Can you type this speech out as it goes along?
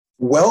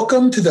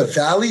Welcome to the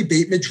Valley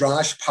Beit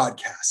Midrash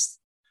podcast,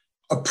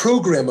 a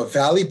program of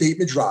Valley Beit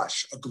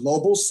Midrash, a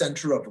global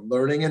center of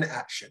learning and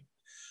action.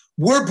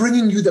 We're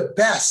bringing you the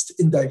best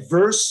in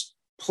diverse,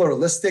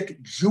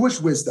 pluralistic Jewish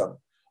wisdom,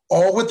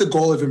 all with the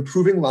goal of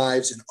improving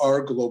lives in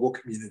our global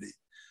community.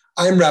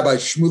 I'm Rabbi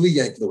Shmuley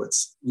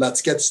Yanklowitz.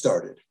 Let's get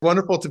started.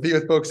 Wonderful to be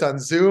with folks on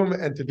Zoom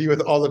and to be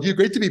with all of you.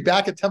 Great to be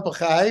back at Temple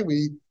Chai.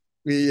 We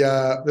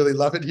really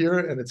love it here,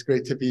 and it's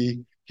great to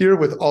be here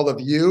with all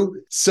of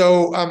you.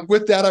 So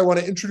with that, I want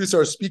to introduce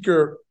our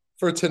speaker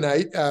for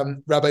tonight.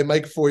 Rabbi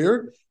Mike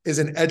Feuer is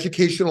an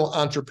educational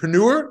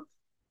entrepreneur,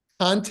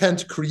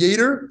 content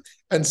creator,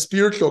 and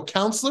spiritual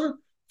counselor,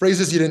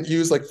 phrases you didn't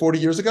use like 40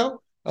 years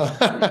ago,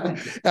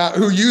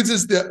 who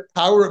uses the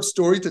power of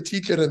story to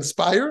teach and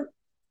inspire.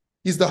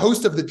 He's the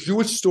host of the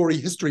Jewish Story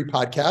History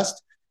podcast,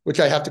 which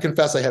I have to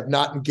confess I have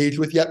not engaged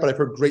with yet, but I've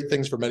heard great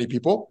things from many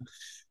people.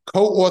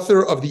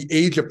 Co-author of the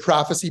Age of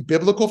Prophecy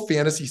Biblical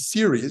Fantasy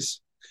series,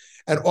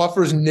 and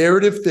offers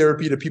narrative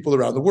therapy to people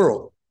around the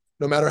world.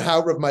 No matter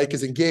how Rav Mike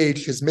is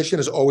engaged, his mission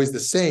is always the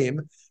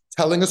same,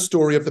 telling a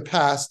story of the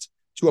past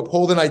to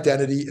uphold an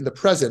identity in the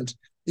present,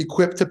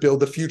 equipped to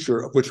build the future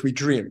of which we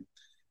dream.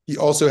 He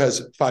also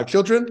has 5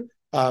 children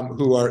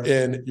who are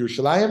in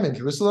Yerushalayim, in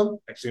Jerusalem.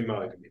 Actually, in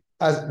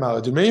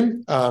Ma'ale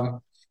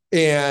Adumim.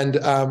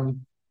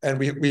 And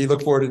we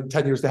look forward in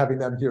 10 years to having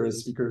them here as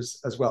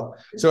speakers as well.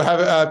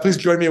 So please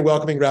join me in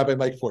welcoming Rabbi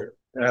Mike Feuer.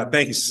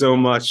 Thank you so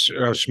much,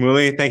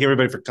 Shmuley. Thank you,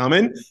 everybody, for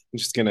coming. I'm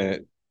just going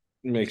to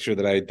make sure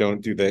that I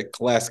don't do the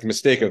classic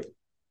mistake of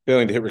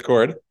failing to hit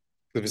record.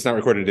 If it's not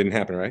recorded, it didn't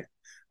happen, right?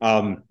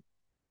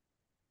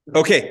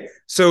 Okay,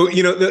 so,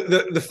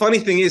 the funny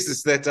thing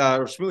is that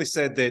Shmuley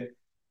said that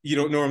you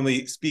don't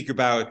normally speak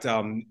about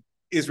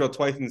Israel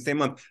twice in the same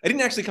month. I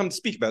didn't actually come to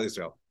speak about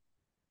Israel.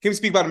 I came to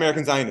speak about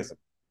American Zionism.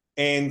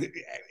 And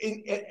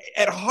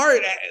at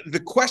heart,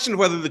 the question of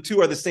whether the two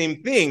are the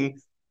same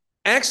thing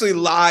actually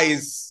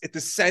lies at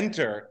the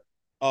center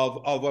of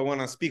what I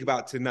want to speak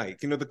about tonight.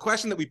 The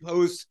question that we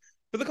posed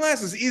for the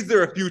class is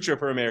there a future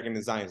for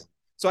American Zionism?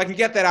 So I can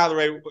get that out of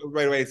the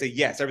right away and say,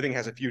 yes, everything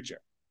has a future.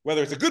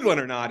 Whether it's a good one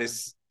or not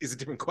is a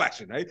different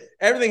question, right?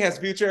 Everything has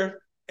a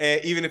future,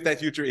 even if that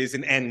future is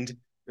an end,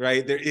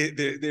 right?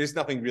 There's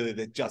nothing really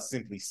that just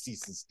simply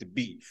ceases to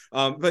be.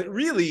 But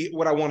really,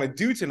 what I want to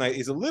do tonight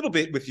is a little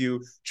bit with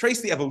you, trace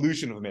the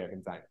evolution of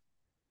American Zionism.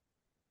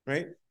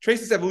 Right?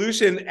 Trace its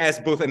evolution as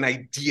both an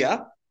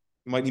idea,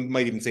 might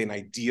even say an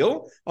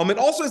ideal, and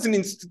also as an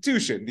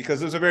institution,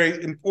 because those are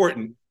very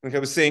important. Like I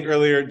was saying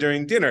earlier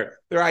during dinner,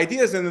 there are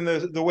ideas and then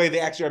there's the way they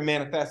actually are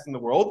manifest in the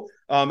world,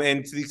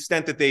 and to the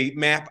extent that they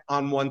map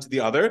on one to the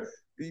other,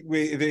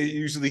 they're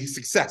usually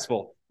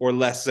successful or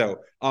less so.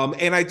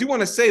 And I do want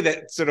to say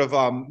that sort of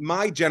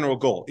my general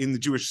goal in the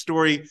Jewish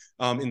story,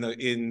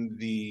 in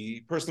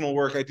the personal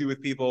work I do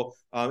with people,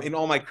 in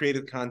all my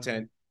creative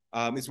content,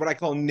 is what I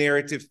call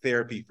narrative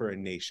therapy for a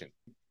nation.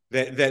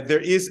 That there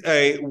is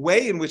a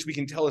way in which we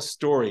can tell a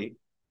story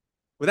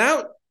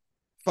without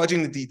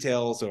fudging the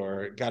details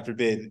or, God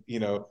forbid,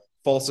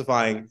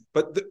 falsifying.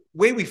 But the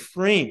way we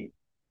frame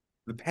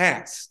the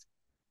past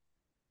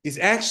is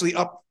actually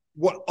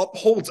what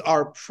upholds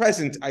our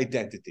present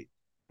identity.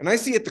 And I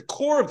see at the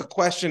core of the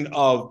question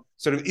of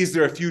sort of, is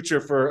there a future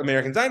for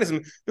American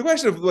Zionism? The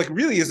question of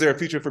really, is there a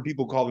future for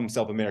people who call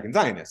themselves American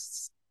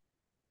Zionists?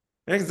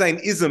 American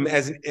Zionism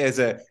as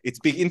its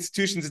big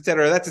institutions, et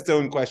cetera, that's its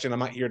own question. I'm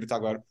not here to talk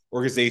about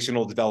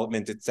organizational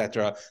development, et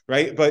cetera,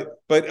 right? But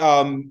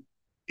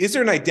is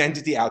there an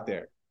identity out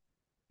there?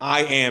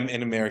 I am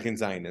an American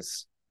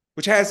Zionist,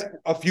 which has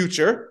a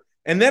future.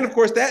 And then, of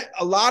course, that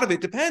a lot of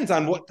it depends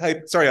on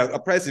a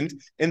present,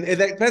 and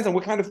that depends on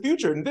what kind of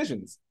future it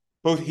envisions.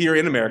 Both here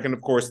in America and,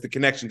 of course, the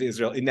connection to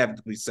Israel,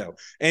 inevitably so.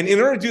 And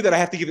in order to do that, I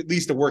have to give at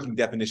least a working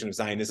definition of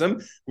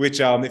Zionism, which,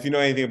 if you know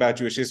anything about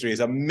Jewish history, is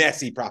a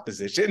messy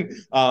proposition.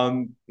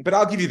 But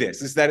I'll give you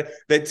this, is that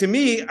to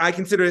me, I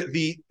consider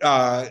the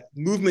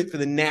movement for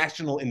the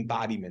national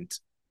embodiment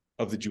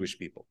of the Jewish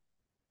people.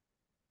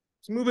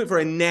 It's a movement for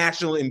a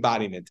national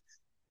embodiment.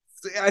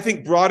 I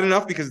think broad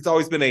enough because it's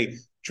always been a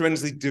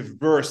tremendously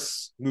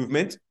diverse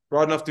movement,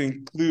 broad enough to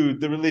include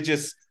the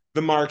religious,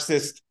 the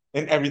Marxist,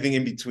 and everything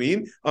in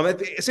between. At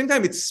the same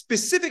time, it's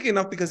specific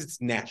enough because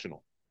it's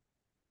national.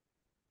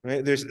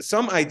 Right? There's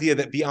some idea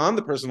that beyond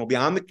the personal,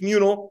 beyond the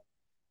communal,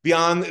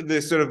 beyond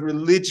the sort of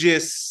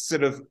religious,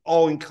 sort of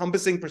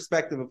all-encompassing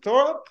perspective of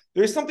Torah,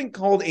 there's something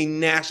called a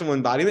national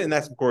embodiment, and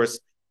that's, of course,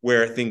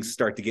 where things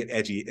start to get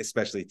edgy,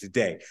 especially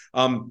today.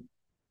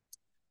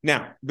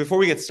 Now, before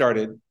we get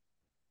started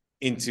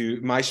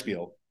into my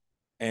spiel,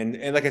 and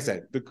like I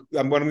said, what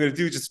I'm going to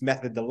do just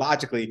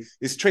methodologically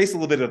is trace a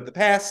little bit of the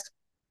past,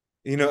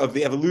 of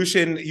the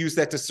evolution, use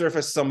that to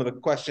surface some of the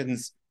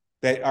questions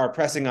that are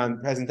pressing on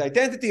present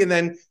identity. And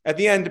then at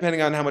the end,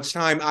 depending on how much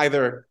time,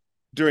 either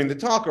during the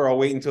talk or I'll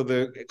wait until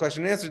the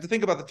question and answer, to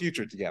think about the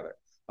future together.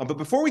 But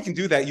before we can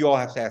do that, you all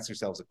have to ask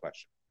yourselves a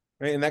question,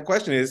 right? And that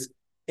question is,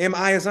 am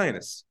I a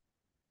Zionist?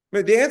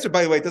 The answer,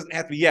 by the way, doesn't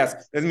have to be yes.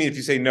 Doesn't mean if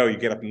you say no, you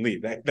get up and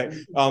leave.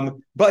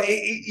 But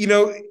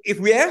if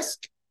we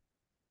ask,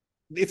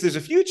 if there's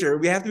a future,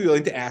 we have to be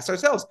willing to ask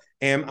ourselves,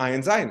 am I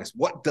a Zionist?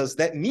 What does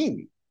that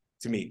mean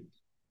to me?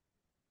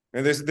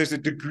 And there's a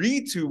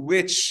degree to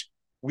which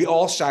we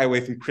all shy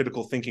away from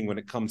critical thinking when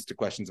it comes to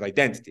questions of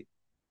identity.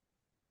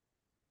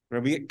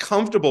 Right? We get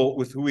comfortable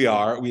with who we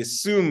are. We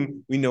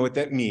assume we know what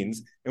that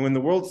means. And when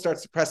the world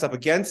starts to press up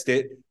against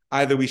it,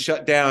 either we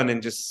shut down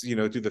and just,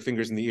 do the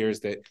fingers in the ears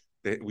that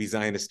we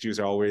Zionist Jews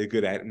are all really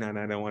good at. No,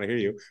 I don't want to hear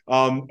you.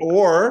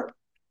 Or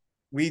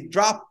we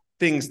drop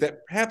things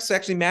that perhaps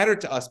actually matter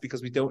to us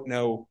because we don't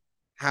know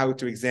how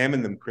to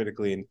examine them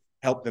critically and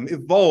help them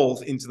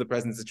evolve into the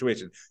present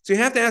situation. So you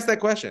have to ask that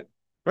question,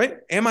 right?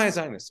 Am I a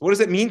Zionist? What does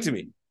it mean to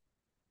me?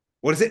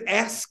 What does it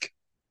ask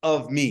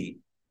of me,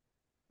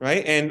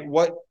 right? And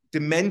what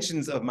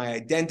dimensions of my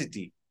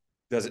identity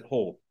does it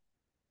hold?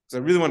 So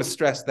I really want to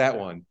stress that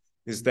one,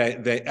 is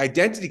that the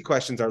identity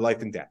questions are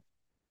life and death.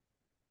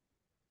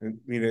 And,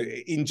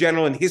 in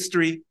general, in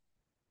history,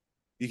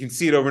 you can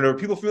see it over and over.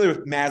 People familiar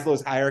with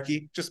Maslow's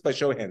hierarchy, just by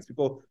show of hands.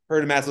 People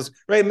heard of Maslow's,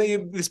 right?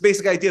 This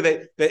basic idea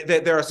that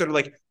there are sort of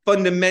like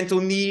fundamental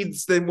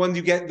needs. Then once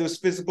you get those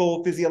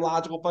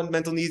physiological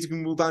fundamental needs, you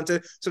can move on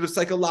to sort of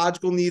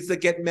psychological needs that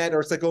get met,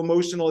 or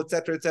psycho-emotional, et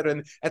cetera, et cetera.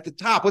 And at the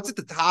top, what's at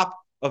the top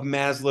of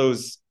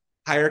Maslow's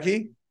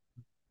hierarchy?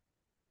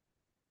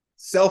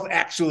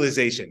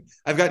 Self-actualization.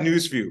 I've got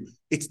news for you.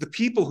 It's the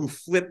people who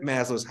flip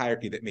Maslow's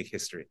hierarchy that make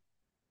history.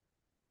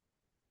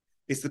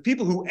 It's the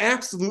people who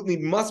absolutely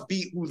must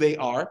be who they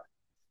are,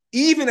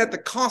 even at the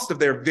cost of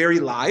their very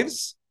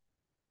lives,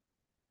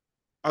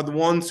 are the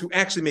ones who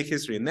actually make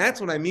history. And that's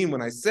what I mean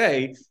when I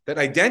say that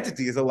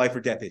identity is a life or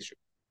death issue.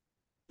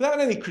 Without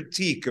any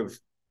critique of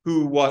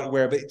who, what,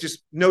 where, but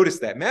just notice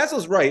that.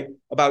 Maslow's right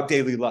about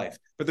daily life.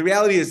 But the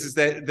reality is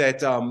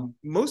that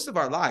most of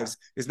our lives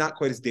is not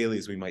quite as daily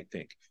as we might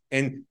think.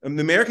 And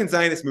the American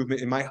Zionist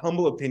movement, in my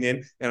humble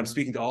opinion, and I'm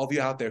speaking to all of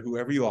you out there,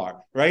 whoever you are,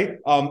 right,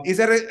 is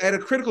at a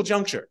critical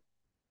juncture.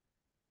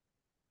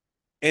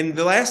 And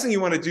the last thing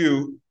you want to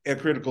do at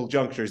critical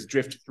juncture is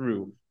drift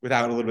through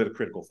without a little bit of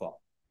critical thought.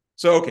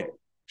 So, okay,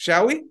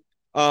 shall we?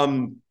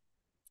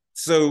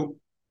 So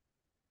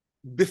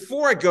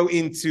before I go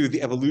into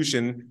the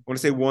evolution, I want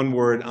to say one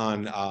word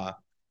on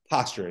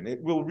posture, and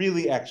it will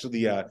really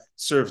actually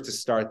serve to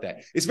start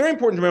that. It's very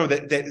important to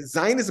remember that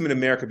Zionism in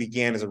America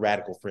began as a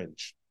radical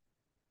fringe.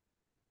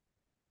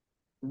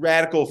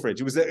 Radical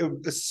fringe. It was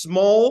a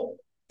small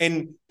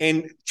and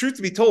truth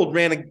to be told,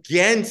 ran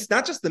against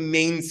not just the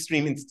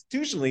mainstream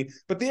institutionally,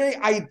 but the very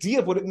idea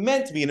of what it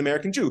meant to be an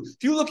American Jew.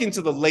 If you look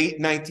into the late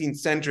 19th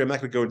century, I'm not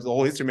going to go into the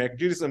whole history of American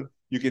Judaism.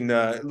 You can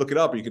look it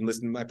up, or you can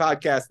listen to my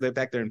podcast. They're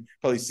back there in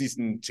probably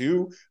season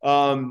 2.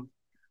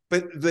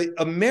 But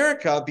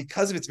America,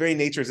 because of its very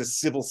nature as a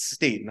civil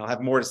state, and I'll have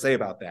more to say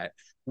about that,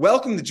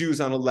 welcomed the Jews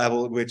on a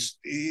level which,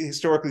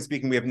 historically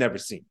speaking, we have never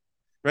seen.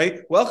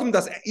 Right? Welcomed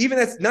us, even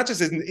as not just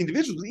as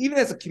individuals, but even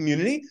as a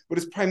community, but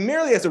as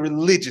primarily as a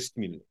religious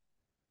community.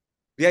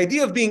 The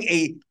idea of being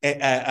a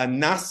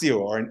nacio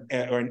or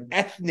an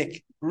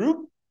ethnic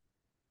group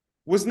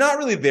was not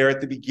really there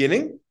at the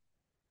beginning.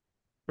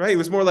 Right? It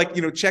was more like,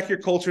 check your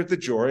culture at the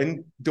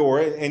door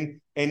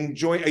and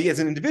join as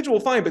an individual,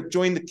 fine, but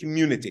join the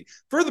community.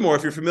 Furthermore,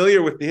 if you're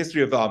familiar with the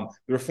history of the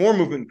Reform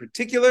movement in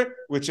particular,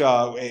 which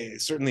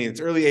certainly in its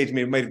early age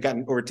might have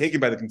gotten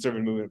overtaken by the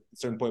conservative movement at a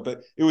certain point,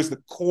 but it was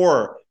the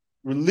core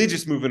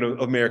religious movement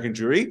of American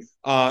Jewry,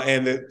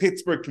 and the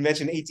Pittsburgh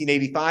Convention in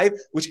 1885,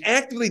 which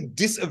actively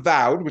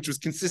disavowed, which was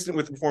consistent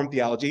with Reform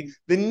theology,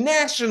 the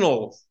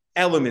national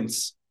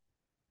elements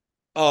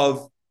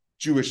of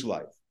Jewish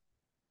life.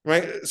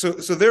 Right? So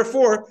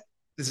therefore,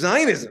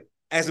 Zionism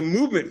as a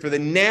movement for the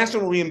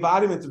national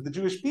re-embodiment of the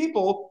Jewish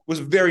people was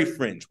very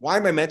fringe. Why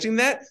am I mentioning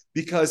that?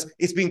 Because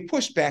it's being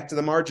pushed back to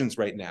the margins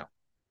right now.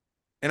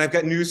 And I've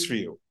got news for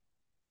you.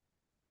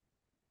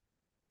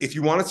 If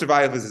you want to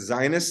survive as a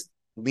Zionist,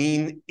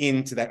 lean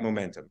into that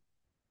momentum.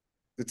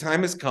 The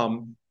time has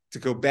come to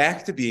go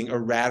back to being a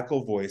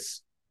radical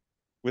voice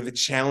with a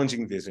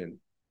challenging vision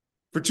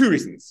for 2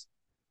 reasons.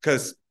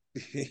 Because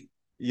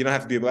you don't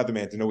have to be a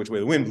weatherman to know which way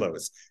the wind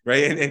blows,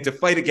 right? And to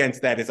fight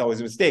against that is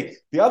always a mistake.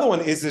 The other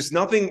one is there's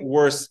nothing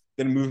worse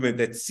than a movement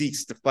that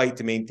seeks to fight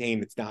to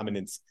maintain its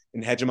dominance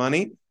and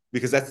hegemony,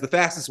 because that's the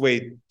fastest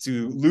way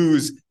to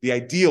lose the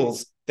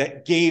ideals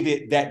that gave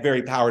it that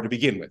very power to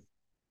begin with,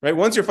 right?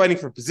 Once you're fighting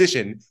for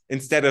position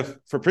instead of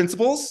for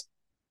principles,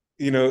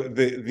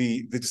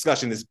 the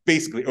discussion is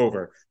basically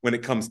over when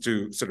it comes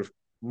to sort of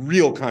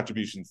real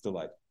contributions to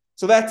life.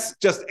 So that's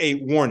just a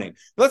warning.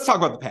 Let's talk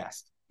about the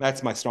past.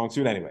 That's my strong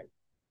suit anyway.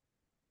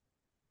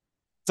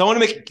 So I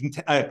want to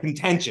make a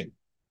contention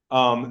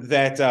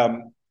that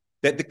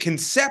the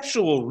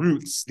conceptual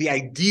roots, the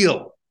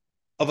ideal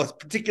of a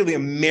particularly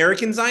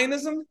American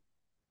Zionism,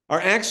 are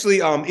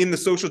actually in the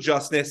social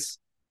justice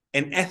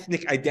and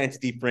ethnic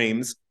identity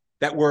frames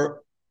that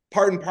were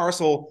part and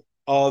parcel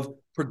of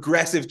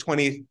progressive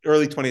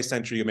early 20th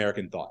century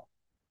American thought.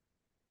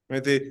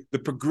 Right? The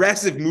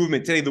progressive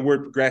movement, today the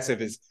word progressive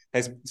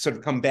has sort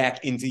of come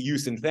back into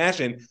use in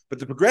fashion, but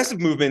the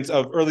progressive movements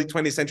of early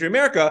 20th century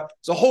America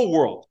is a whole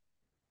world.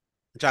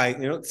 which I,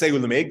 say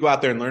Ulamid, go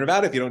out there and learn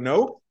about it if you don't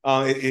know.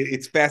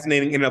 It's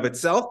fascinating in and of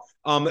itself.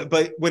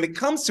 But when it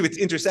comes to its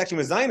intersection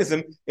with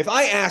Zionism, if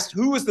I asked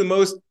who was the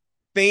most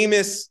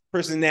famous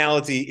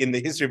personality in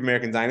the history of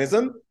American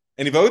Zionism,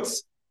 any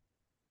votes?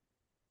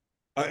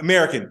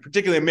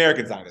 Particularly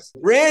American Zionists.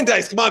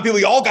 Brandeis, come on, people,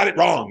 you all got it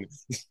wrong.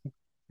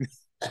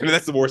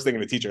 That's the worst thing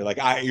in a teacher. Like,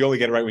 you only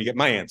get it right when you get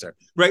my answer,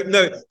 right?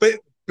 No,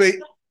 but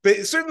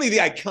certainly the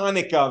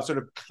iconic sort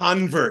of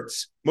convert,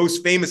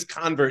 most famous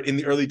convert in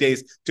the early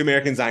days to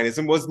American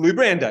Zionism was Louis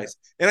Brandeis.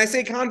 And I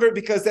say convert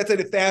because that's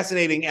a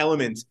fascinating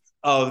element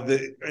of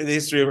the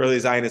history of early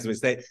Zionism,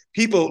 is that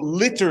people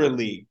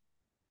literally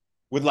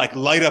would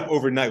light up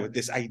overnight with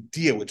this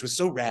idea, which was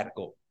so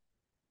radical.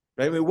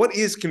 Right? I mean, what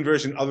is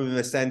conversion other than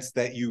the sense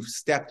that you've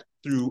stepped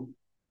through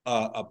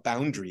a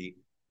boundary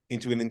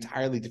into an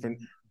entirely different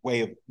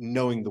way of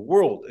knowing the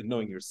world and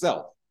knowing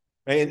yourself?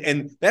 Right?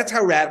 And that's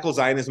how radical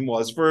Zionism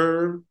was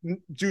for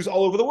Jews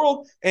all over the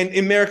world, and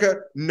in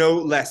America, no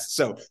less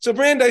so. So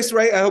Brandeis,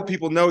 right? I hope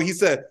people know he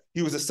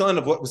was a son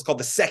of what was called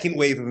the second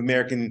wave of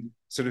American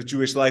sort of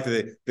Jewish life,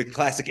 the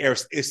classic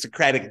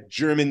aristocratic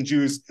German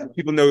Jews.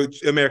 People know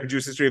American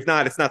Jewish history. If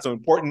not, it's not so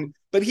important.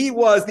 But he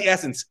was the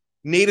essence,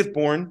 native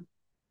born,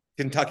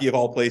 Kentucky of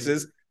all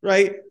places,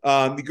 right?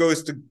 He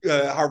goes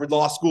to Harvard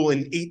Law School in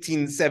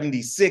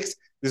 1876.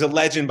 There's a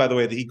legend, by the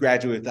way, that he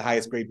graduated with the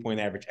highest grade point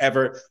average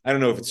ever. I don't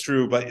know if it's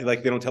true, but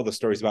they don't tell the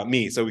stories about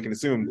me, so we can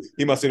assume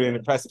he must have been an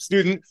impressive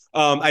student.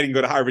 I didn't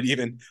go to Harvard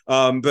even,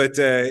 but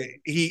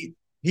he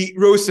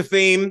rose to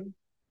fame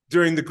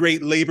during the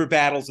great labor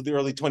battles of the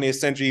early 20th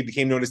century. He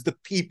became known as the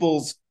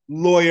people's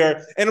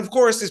lawyer, and of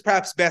course is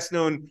perhaps best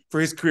known for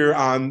his career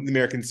on the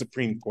American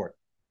Supreme Court.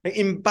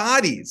 He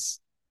embodies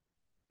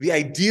the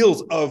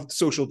ideals of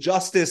social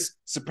justice,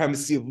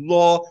 supremacy of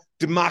law,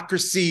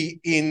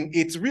 democracy in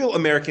its real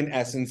American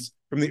essence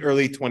from the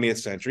early 20th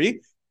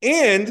century,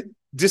 and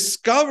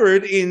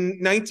discovered in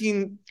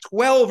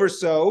 1912 or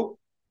so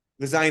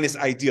the Zionist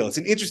ideal. It's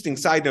an interesting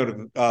side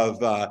note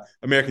of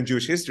American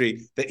Jewish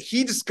history that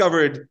he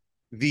discovered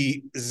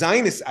the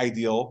Zionist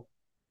ideal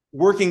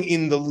working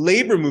in the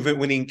labor movement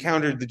when he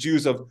encountered the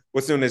Jews of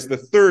what's known as the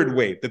third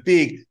wave, the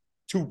big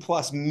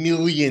 2+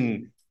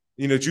 million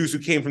Jews who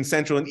came from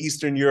Central and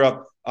Eastern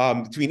Europe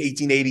between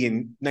 1880 and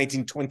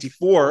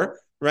 1924,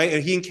 right?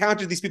 And he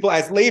encountered these people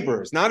as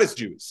laborers, not as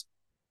Jews.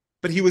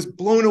 But he was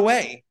blown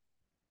away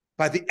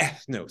by the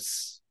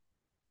ethnos,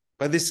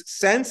 by this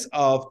sense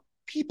of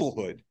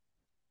peoplehood,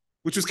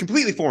 which was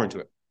completely foreign to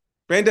him.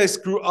 Brandeis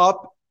grew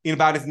up in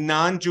about as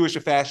non-Jewish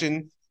a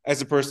fashion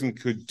as a person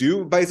could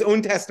do by his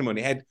own testimony.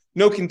 He had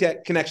no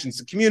connections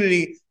to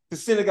community, to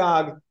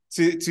synagogue,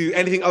 to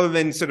anything other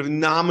than sort of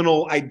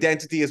nominal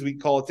identity, as we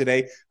call it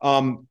today.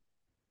 And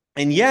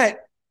yet,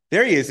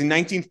 there he is in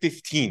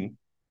 1915,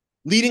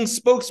 leading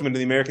spokesman of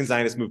the American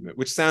Zionist movement,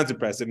 which sounds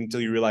impressive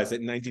until you realize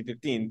that in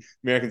 1915, the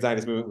American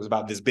Zionist movement was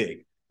about this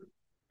big,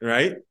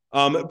 right?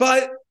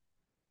 But,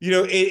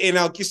 and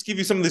I'll just give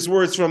you some of these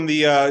words from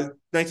the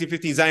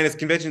 1915 Zionist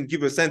Convention to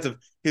give you a sense of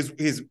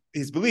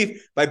his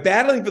belief. By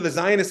battling for the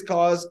Zionist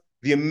cause,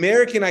 the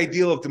American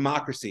ideal of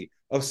democracy,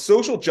 of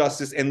social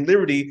justice and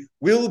liberty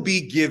will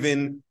be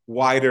given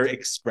wider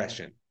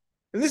expression.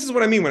 And this is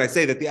what I mean when I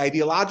say that the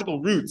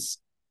ideological roots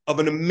of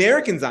an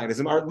American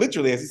Zionism are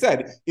literally, as he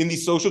said, in the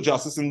social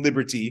justice and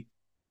liberty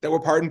that were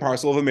part and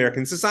parcel of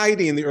American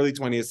society in the early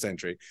 20th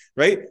century,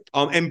 right?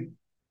 And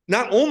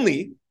not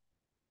only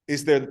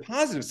is there the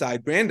positive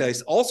side,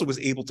 Brandeis also was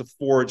able to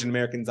forge an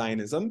American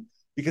Zionism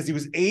because he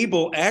was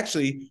able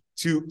actually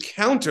to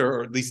counter,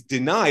 or at least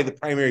deny, the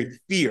primary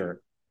fear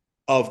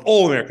of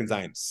all American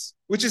Zionists,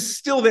 which is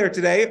still there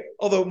today,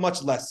 although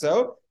much less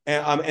so.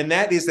 And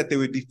that is that they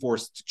would be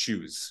forced to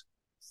choose.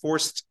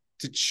 Forced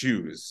to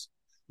choose.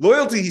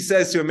 Loyalty, he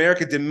says, to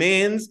America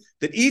demands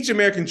that each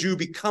American Jew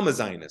become a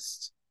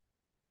Zionist.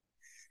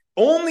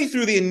 Only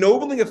through the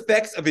ennobling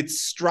effects of its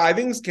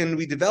strivings can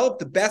we develop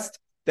the best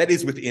that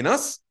is within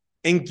us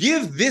and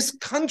give this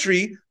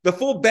country the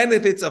full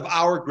benefits of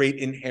our great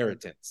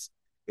inheritance.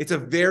 It's a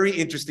very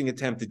interesting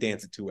attempt to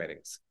dance at two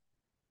weddings.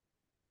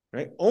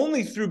 Right?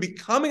 Only through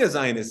becoming a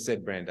Zionist,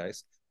 said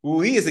Brandeis, will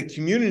we as a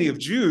community of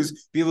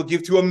Jews be able to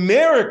give to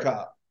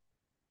America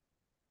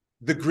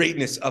the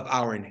greatness of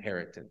our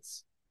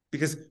inheritance.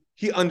 Because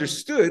he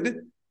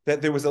understood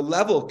that there was a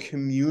level of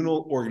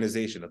communal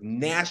organization, of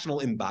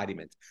national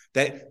embodiment,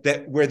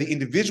 that where the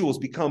individuals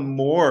become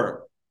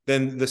more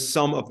than the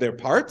sum of their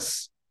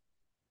parts,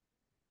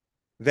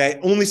 that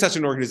only such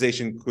an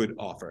organization could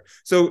offer.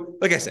 So,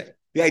 like I said,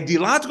 the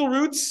ideological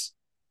roots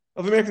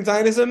of American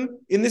Zionism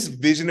in this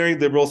visionary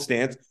liberal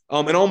stance,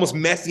 and almost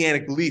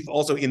messianic belief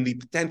also in the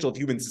potential of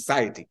human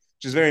society,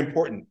 which is very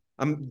important.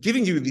 I'm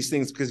giving you these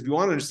things because if you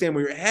want to understand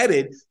where you're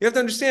headed, you have to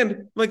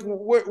understand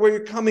where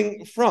you're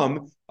coming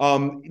from.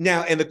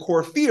 Now, and the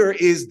core fear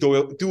is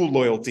dual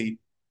loyalty,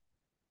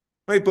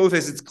 right? Both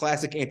as its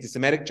classic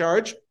anti-Semitic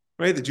charge,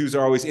 right? The Jews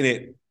are always in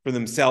it for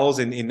themselves,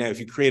 and now if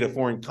you create a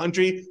foreign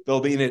country, they'll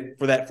be in it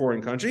for that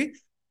foreign country.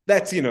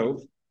 That's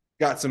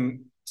got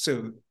some sort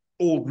of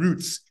old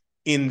roots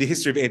in the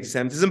history of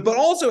anti-Semitism, but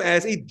also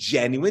as a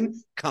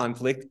genuine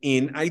conflict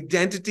in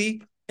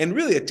identity and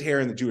really a tear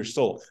in the Jewish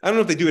soul. I don't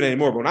know if they do it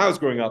anymore, but when I was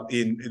growing up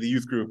in the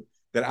youth group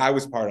that I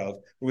was part of,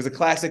 it was a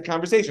classic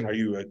conversation. Are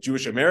you a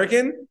Jewish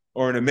American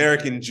or an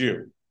American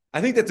Jew?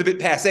 I think that's a bit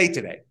passé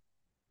today.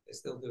 They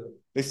still do it.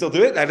 They still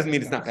do it? That doesn't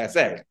mean it's not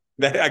passé.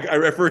 I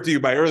referred to you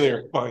by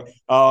earlier point,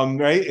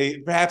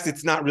 right? Perhaps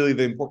it's not really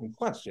the important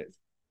question.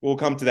 We'll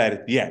come to that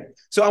at the end.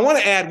 So I want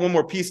to add one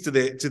more piece to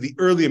the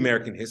early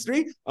American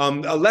history,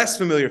 a less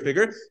familiar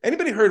figure.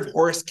 Anybody heard of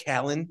Horace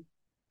Callan?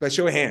 By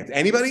show of hands.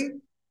 Anybody?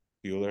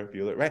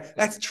 Bueller, right?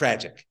 That's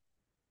tragic.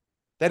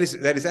 That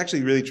is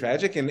actually really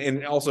tragic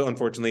and also,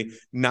 unfortunately,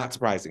 not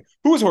surprising.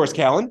 Who was Horace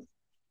Callan?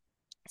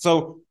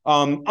 So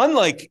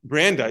unlike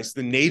Brandeis,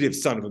 the native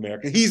son of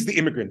America, he's the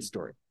immigrant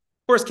story.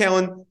 Horace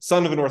Callan,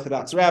 son of an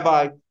Orthodox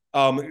rabbi.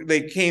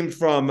 They came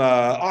from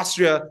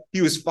Austria.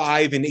 He was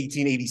 5 in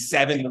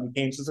 1887 when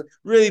he came. So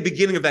really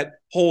beginning of that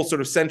whole sort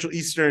of Central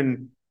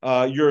Eastern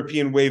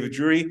European wave of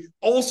Jewry.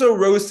 Also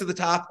rose to the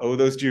top. Oh,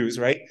 those Jews,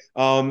 right?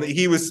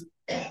 He was,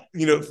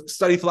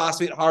 studied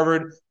philosophy at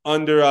Harvard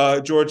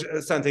under George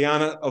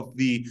Santayana, of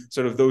the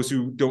sort of those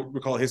who don't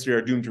recall history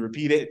are doomed to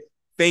repeat it.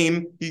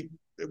 Fame.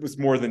 It was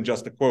more than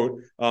just a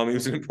quote. He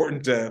was an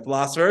important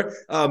philosopher.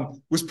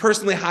 Was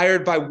personally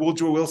hired by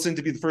Woodrow Wilson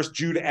to be the first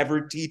Jew to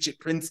ever teach at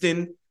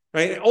Princeton.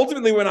 Right? And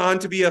ultimately went on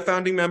to be a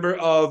founding member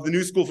of the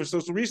New School for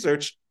Social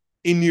Research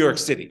in New York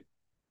City.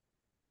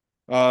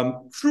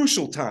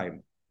 Crucial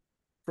time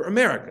for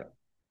America,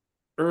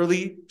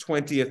 early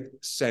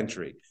 20th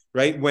century,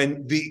 right?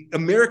 When the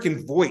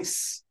American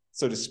voice,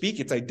 so to speak,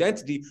 its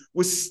identity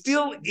was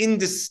still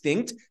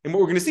indistinct. And what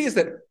we're going to see is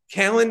that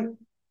Callan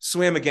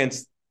swam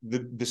against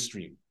the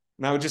stream.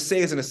 And I would just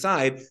say as an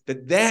aside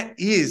that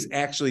is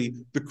actually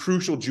the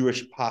crucial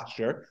Jewish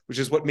posture, which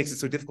is what makes it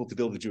so difficult to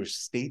build a Jewish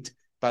state,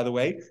 by the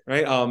way,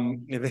 right?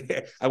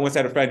 I once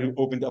had a friend who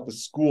opened up a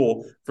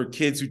school for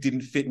kids who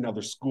didn't fit in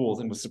other schools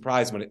and was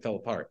surprised when it fell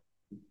apart.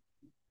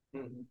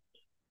 Mm-hmm.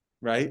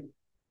 Right?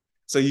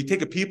 So you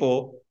take a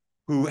people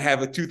who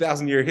have a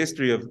 2,000-year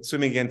history of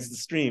swimming against the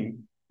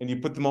stream, and you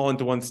put them all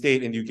into one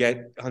state, and you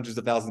get hundreds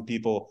of thousands of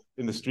people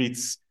in the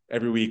streets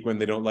every week when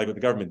they don't like what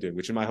the government did,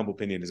 which in my humble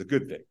opinion is a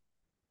good thing.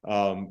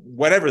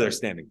 Whatever they're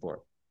standing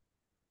for.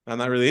 I'm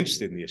not really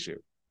interested in the issue.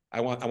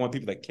 I want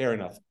people that care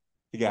enough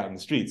to get out in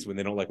the streets when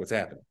they don't like what's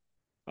happening.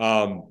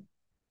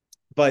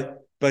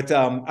 But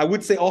I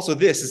would say also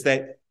this is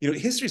that,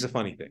 history is a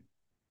funny thing.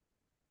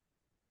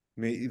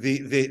 I mean,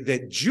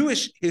 the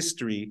Jewish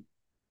history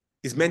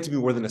is meant to be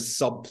more than a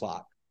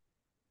subplot.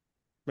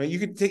 Right? You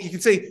could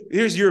say,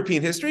 here's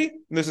European history,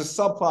 and there's a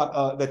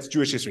subplot that's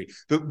Jewish history.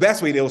 The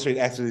best way to illustrate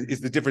actually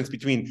is the difference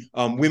between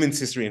women's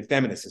history and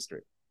feminist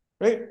history.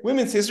 Right?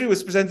 Women's history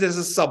was presented as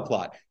a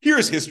subplot.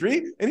 Here's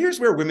history, and here's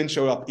where women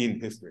show up in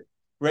history.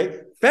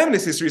 Right?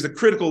 Feminist history is a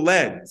critical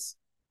lens.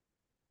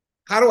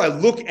 How do I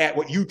look at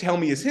what you tell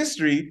me is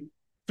history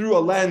through a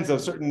lens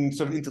of certain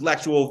sort of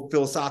intellectual,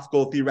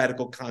 philosophical,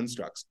 theoretical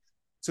constructs?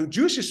 So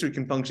Jewish history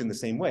can function the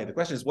same way. The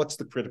question is, what's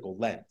the critical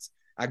lens?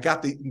 I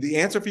got the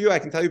answer for you. I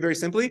can tell you very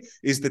simply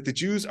is that the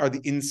Jews are the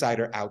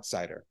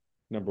insider-outsider,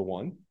 number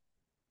one.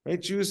 Right?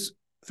 Jews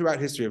throughout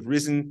history have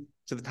risen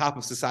to the top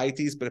of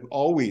societies, but have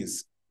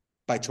always,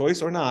 by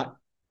choice or not,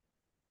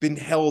 been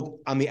held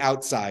on the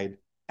outside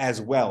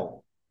as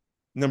well.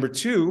 Number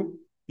two,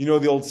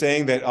 the old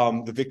saying that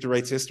the victor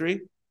writes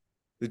history?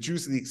 The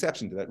Jews are the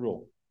exception to that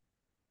rule.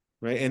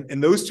 Right?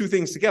 And those two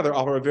things together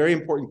offer a very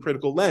important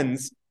critical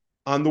lens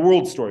on the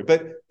world story.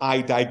 But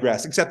I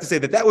digress, except to say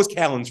that was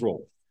Callan's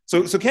role.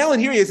 So Callan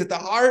here, he is at the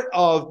heart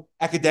of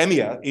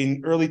academia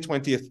in early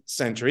 20th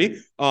century.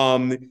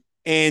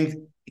 And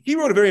he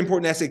wrote a very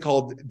important essay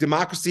called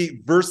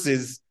Democracy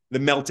versus the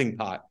Melting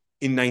Pot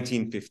in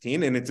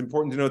 1915. And it's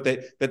important to note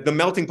that the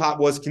melting pot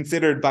was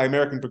considered by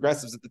American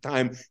progressives at the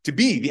time to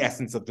be the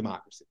essence of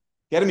democracy.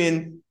 Get them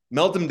in,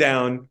 melt them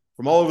down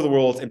from all over the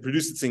world, and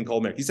produce this thing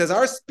called America. He says,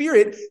 our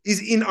spirit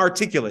is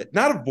inarticulate,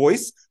 not a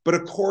voice, but a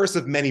chorus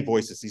of many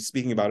voices. He's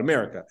speaking about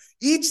America,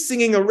 each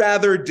singing a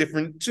rather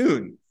different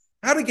tune.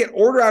 How to get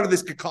order out of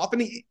this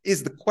cacophony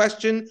is the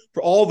question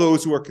for all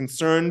those who are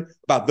concerned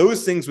about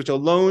those things which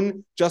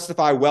alone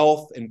justify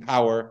wealth and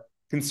power,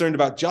 concerned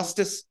about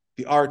justice,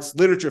 the arts,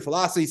 literature,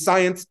 philosophy,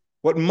 science.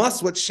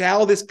 What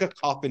shall this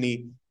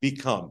cacophony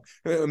become?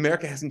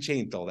 America hasn't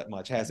changed all that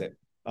much, has it?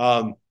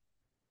 But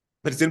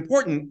it's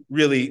important,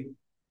 really,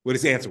 what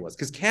his answer was,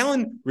 because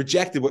Callan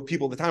rejected what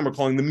people at the time were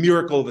calling the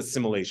miracle of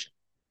assimilation.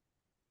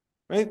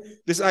 Right?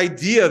 This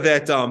idea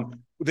that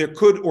there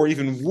could or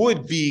even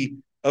would be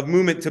a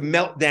movement to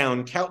melt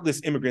down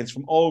countless immigrants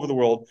from all over the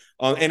world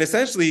and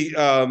essentially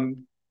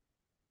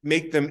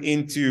make them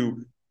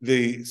into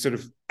the sort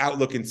of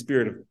outlook and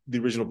spirit of the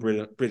original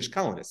British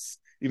colonists,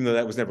 even though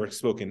that was never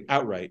spoken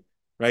outright,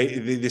 right?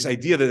 This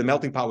idea that the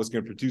melting pot was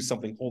going to produce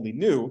something wholly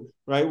new,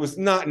 right, was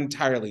not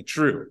entirely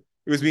true.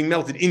 It was being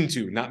melted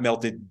into, not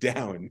melted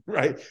down,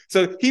 right?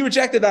 So he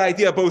rejected that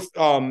idea both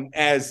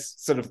as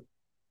sort of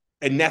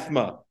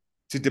anathema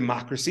to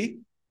democracy,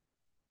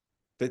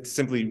 that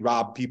simply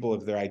rob people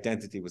of their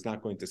identity was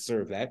not going to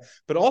serve that,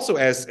 but also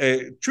as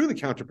truly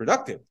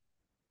counterproductive,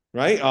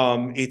 right?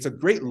 It's a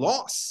great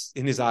loss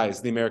in his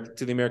eyes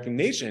to the American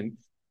nation,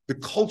 the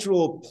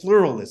cultural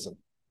pluralism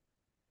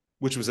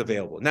which was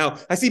available. Now,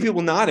 I see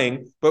people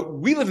nodding, but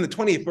we live in the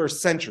 21st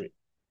century.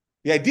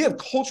 The idea of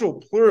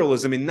cultural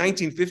pluralism in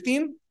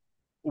 1915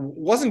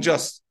 wasn't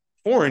just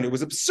foreign, it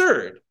was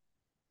absurd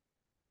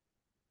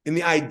in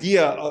the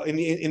idea,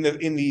 in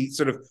the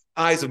sort of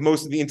eyes of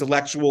most of the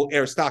intellectual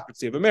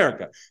aristocracy of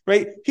America,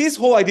 right? His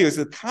whole idea is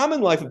the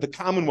common life of the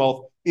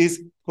Commonwealth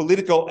is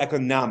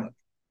political-economic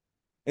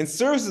and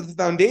serves as the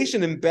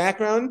foundation and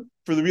background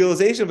for the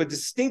realization of a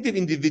distinctive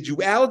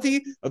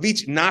individuality of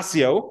each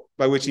nacio,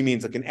 by which he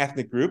means like an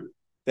ethnic group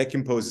that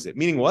composes it.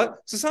 Meaning what?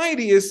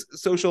 Society is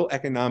social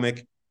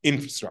economic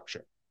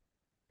infrastructure.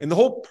 And the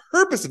whole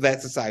purpose of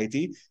that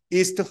society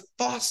is to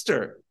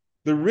foster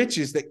the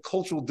riches that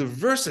cultural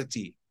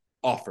diversity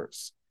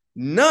offers,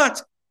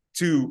 not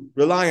to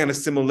rely on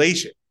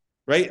assimilation,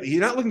 right? You're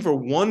not looking for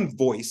one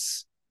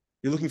voice,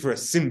 you're looking for a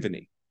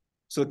symphony.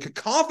 So the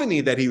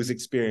cacophony that he was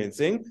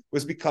experiencing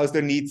was because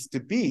there needs to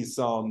be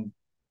some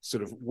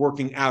sort of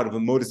working out of a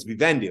modus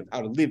vivendi of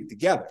how to live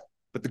together.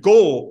 But the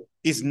goal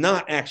is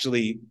not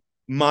actually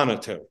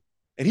monotone.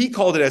 And he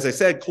called it, as I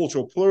said,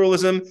 cultural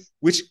pluralism,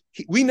 which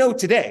we know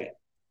today.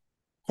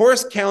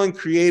 Horace Kallen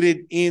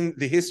created in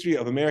the history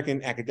of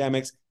American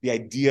academics the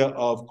idea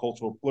of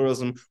cultural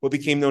pluralism, what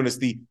became known as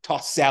the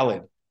tossed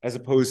salad, as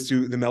opposed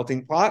to the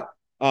melting pot.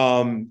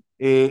 And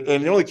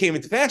it only came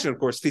into fashion, of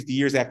course, 50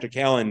 years after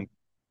Kallen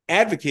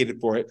advocated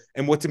for it.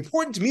 And what's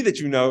important to me that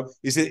you know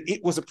is that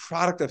it was a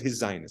product of his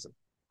Zionism.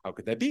 How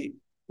could that be?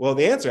 Well,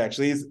 the answer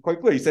actually is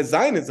quite clear. He said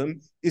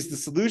Zionism is the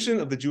solution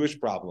of the Jewish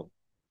problem.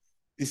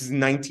 This is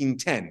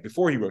 1910,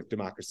 before he wrote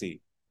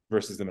Democracy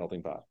versus the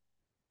Melting Pot.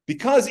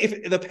 Because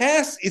if the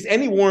past is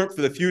any warrant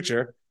for the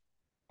future,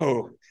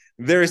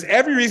 there is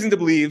every reason to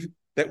believe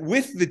that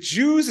with the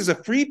Jews as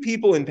a free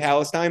people in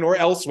Palestine or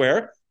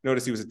elsewhere,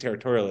 notice he was a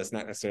territorialist,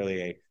 not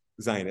necessarily a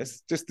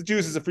Zionist, just the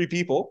Jews as a free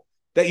people,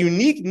 that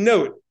unique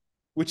note,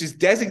 which is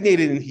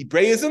designated in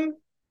Hebraism,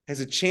 has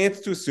a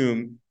chance to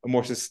assume a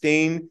more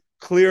sustained,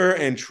 clearer,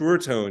 and truer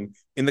tone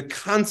in the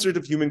concert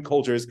of human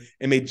cultures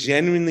and may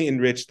genuinely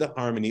enrich the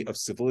harmony of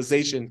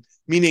civilization.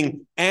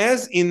 Meaning,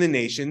 as in the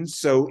nation,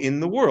 so in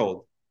the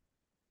world.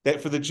 That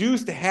for the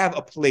Jews to have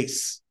a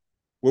place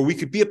where we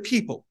could be a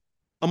people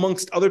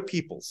amongst other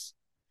peoples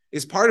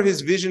is part of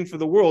his vision for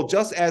the world,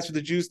 just as for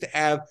the Jews to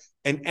have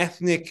an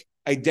ethnic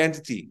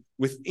identity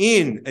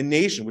within a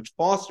nation which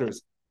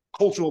fosters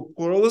cultural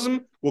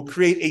pluralism will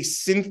create a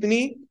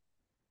symphony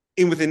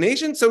within a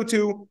nation, so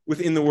too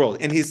within the world.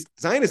 And his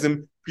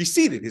Zionism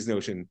preceded his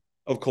notion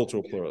of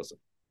cultural pluralism.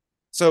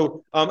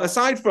 So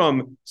aside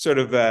from sort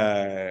of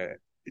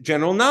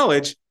general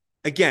knowledge,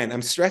 again,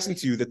 I'm stressing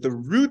to you that the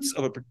roots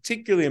of a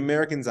particularly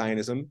American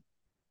Zionism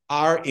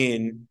are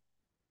in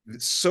the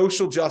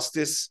social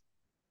justice,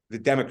 the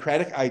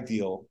democratic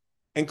ideal,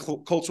 and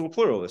cultural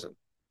pluralism.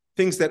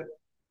 Things that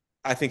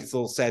I think it's a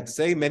little sad to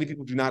say, many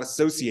people do not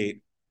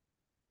associate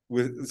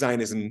with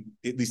Zionism,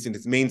 at least in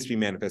its mainstream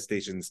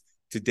manifestations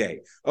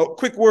today. Oh,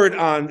 quick word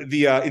on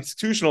the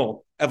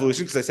institutional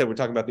evolution, because I said we're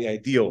talking about the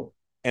ideal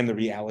and the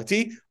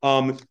reality.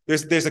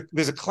 There's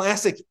a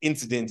classic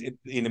incident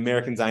in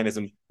American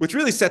Zionism which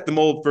really set the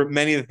mold for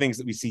many of the things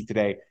that we see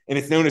today, and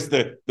it's known as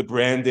the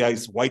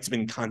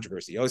Brandeis-Weitzman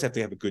controversy. You always have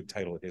to have a good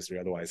title in history,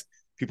 otherwise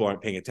people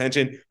aren't paying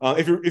attention.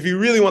 If you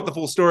really want the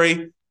full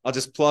story, I'll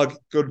just plug.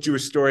 Go to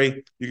Jewish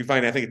Story. You can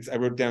find. I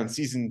wrote down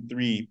season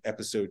 3,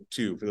 episode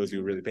 2 for those of you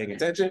who are really paying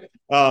attention.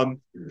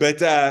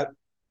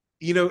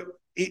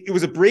 It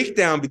was a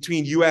breakdown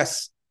between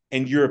U.S.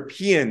 and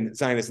European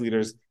Zionist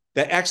leaders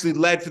that actually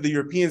led for the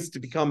Europeans to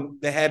become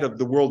the head of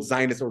the World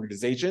Zionist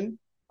Organization,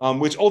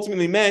 which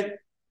ultimately meant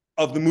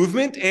of the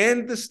movement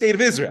and the state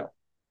of Israel,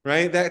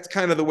 right? That's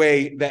kind of the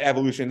way that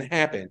evolution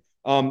happened.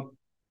 I'm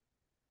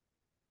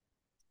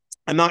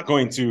not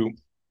going to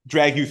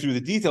drag you through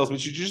the details,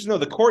 but you just know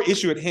the core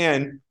issue at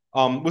hand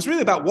was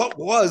really about what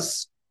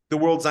was the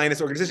World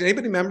Zionist Organization.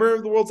 Anybody member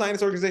of the World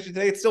Zionist Organization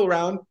today? It's still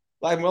around,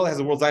 live and well. It has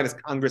a World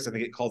Zionist Congress, I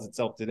think it calls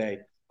itself today.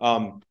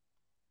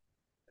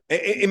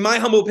 In my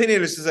humble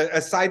opinion, this is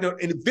a side note,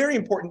 and a very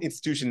important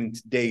institution in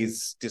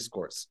today's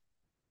discourse,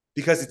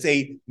 because it's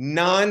a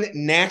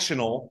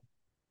non-national,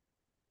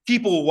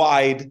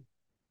 people-wide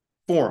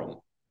forum,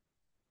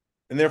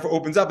 and therefore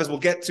opens up, as we'll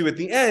get to at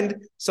the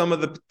end, some of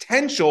the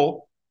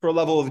potential for a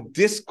level of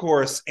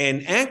discourse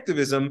and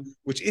activism,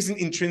 which isn't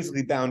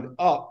intrinsically bound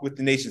up with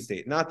the nation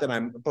state. Not that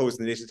I'm opposed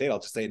to the nation state, I'll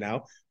just say it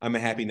now, I'm a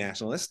happy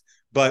nationalist,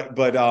 but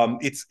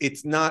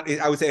it's not,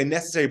 I would say, a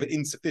necessary but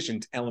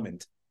insufficient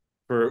element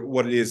for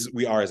what it is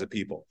we are as a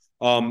people.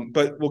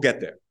 But we'll get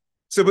there.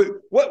 So, but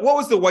what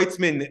was the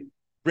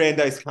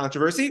Weitzman-Brandeis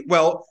controversy?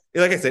 Well,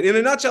 like I said, in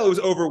a nutshell, it was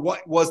over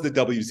what was the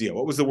WZO,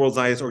 what was the World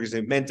Zionist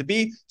Organization meant to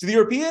be. To the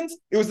Europeans,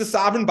 it was the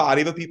sovereign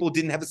body of a people who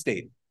didn't have a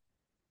state.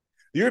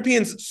 The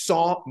Europeans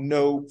saw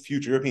no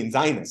future, European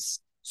Zionists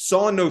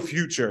saw no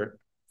future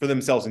for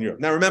themselves in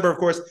Europe. Now, remember, of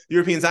course,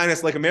 European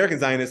Zionists, like American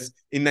Zionists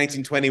in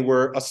 1920,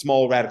 were a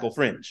small radical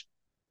fringe.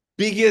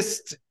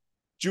 Biggest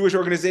Jewish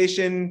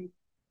organization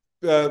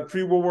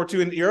pre-World War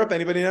II in Europe,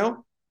 anybody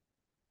know?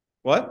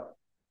 What?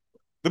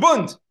 The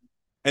Bund.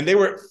 And they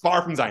were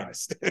far from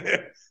Zionist,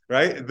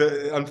 right?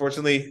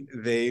 Unfortunately,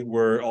 they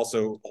were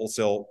also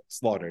wholesale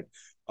slaughtered.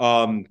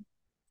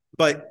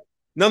 But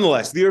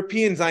nonetheless, the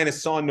European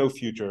Zionists saw no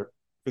future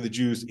for the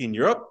Jews in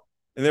Europe,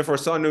 and therefore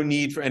saw no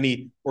need for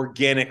any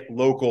organic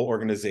local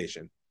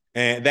organization.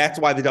 And that's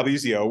why the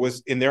WZO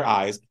was, in their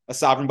eyes, a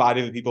sovereign body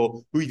of the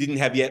people who didn't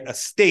have yet a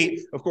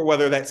state. Of course,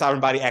 whether that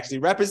sovereign body actually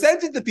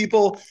represented the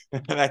people,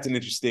 that's an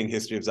interesting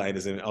history of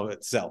Zionism of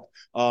itself.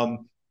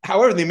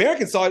 However, the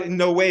Americans saw it in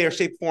no way or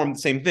shape or form the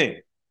same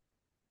thing.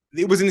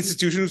 It was an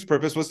institution whose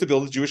purpose was to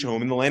build a Jewish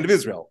home in the land of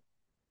Israel.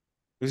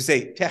 We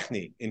say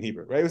techni in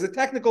Hebrew, right? It was a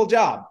technical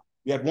job.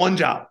 You had one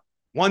job,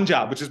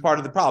 which is part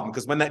of the problem,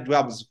 because when that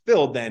job was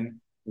filled,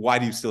 then why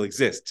do you still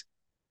exist?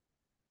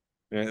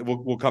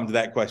 We'll come to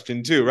that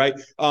question too, right?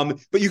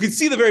 But you can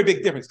see the very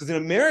big difference, because in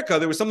America,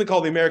 there was something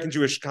called the American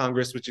Jewish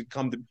Congress, which had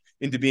come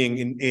into being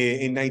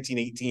in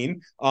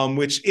 1918,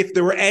 which, if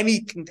there were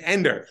any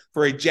contender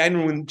for a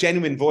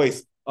genuine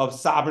voice of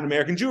sovereign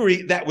American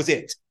Jewry, that was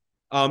it.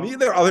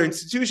 There are other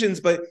institutions,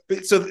 but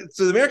so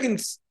the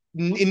Americans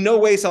in no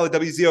way saw the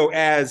WZO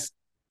as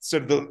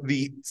sort of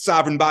the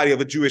sovereign body of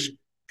a Jewish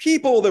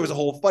people. There was a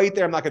whole fight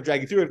there. I'm not going to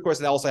drag you through it. Of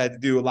course, it also had to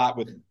do a lot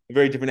with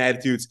very different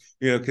attitudes,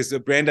 because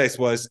Brandeis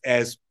was,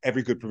 as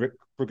every good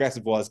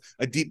progressive was,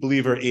 a deep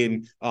believer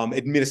in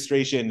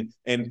administration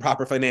and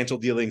proper financial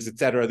dealings, et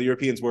cetera. The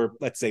Europeans were,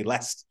 let's say,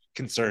 less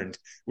concerned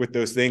with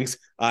those things.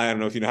 I don't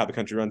know if you know how the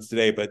country runs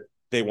today, but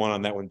they won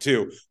on that one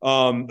too.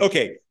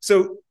 Okay,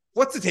 so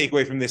what's the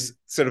takeaway from this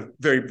sort of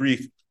very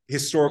brief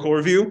historical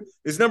review?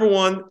 Is number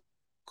one,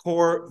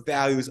 core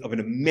values of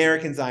an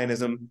American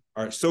Zionism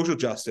are social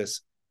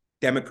justice,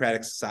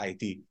 democratic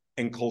society,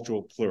 and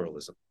cultural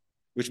pluralism,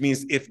 which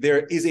means if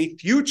there is a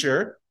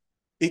future,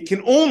 it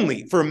can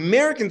only, for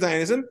American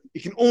Zionism,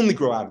 it can only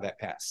grow out of that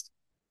past.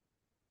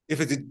 It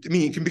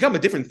can become a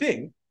different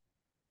thing,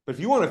 but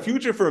if you want a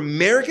future for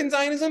American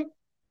Zionism,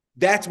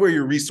 that's where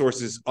your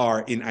resources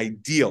are in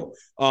ideal.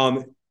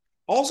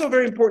 Also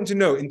very important to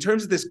note, in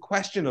terms of this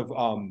question of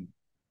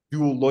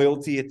dual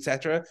loyalty,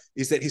 etc.,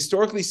 is that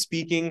historically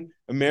speaking,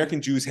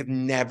 American Jews have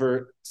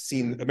never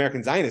seen,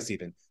 American Zionists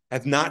even,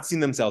 have not seen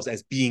themselves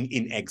as being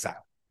in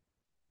exile.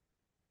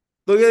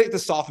 They like to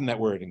soften that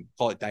word and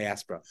call it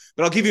diaspora.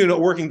 But I'll give you a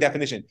working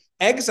definition.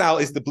 Exile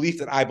is the belief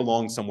that I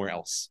belong somewhere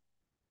else.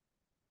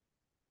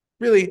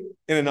 Really,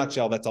 in a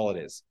nutshell, that's all it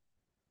is.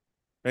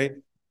 Right?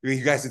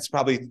 You guys, it's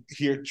probably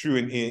here true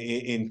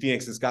in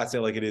Phoenix and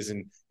Scottsdale like it is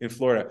in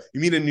Florida.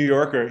 You meet a New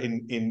Yorker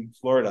in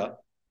Florida,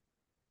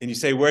 and you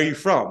say, where are you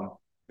from?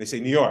 They say,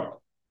 New York.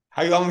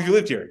 How long have you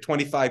lived here?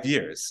 25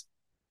 years.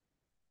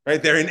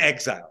 Right? They're in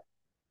exile.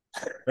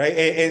 Right?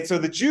 And so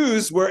the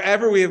Jews,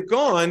 wherever we have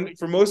gone,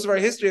 for most of our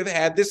history, have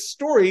had this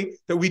story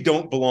that we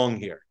don't belong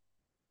here.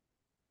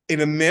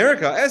 In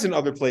America, as in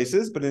other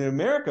places, but in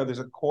America, there's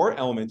a core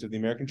element of the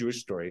American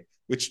Jewish story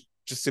which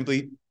just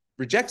simply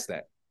rejects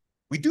that.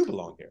 We do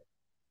belong here.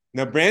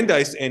 Now,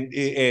 Brandeis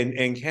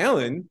and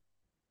Callan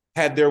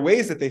had their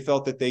ways that they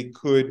felt that they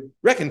could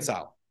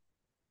reconcile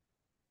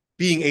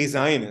being a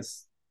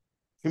Zionist,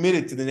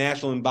 committed to the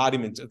national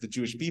embodiment of the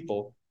Jewish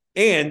people,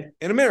 and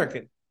an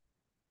American.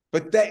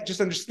 But that, just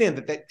understand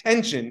that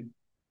tension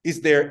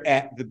is there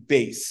at the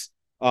base.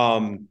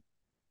 And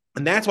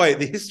that's why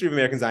the history of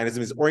American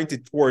Zionism is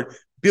oriented toward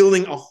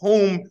building a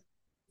home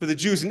for the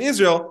Jews in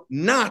Israel,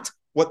 not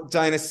what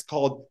Zionists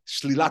called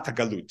shlilat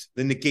galut,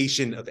 the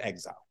negation of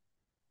exile,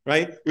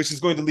 right? Which is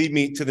going to lead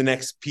me to the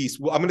next piece.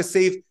 Well, I'm going to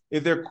save,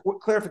 if there are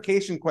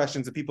clarification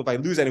questions of people, if I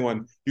lose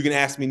anyone, you can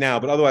ask me now,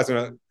 but otherwise I'm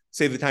going to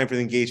save the time for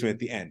the engagement at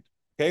the end.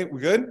 Okay,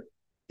 we good?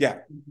 Yeah.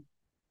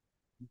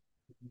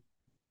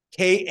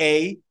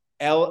 Kallen,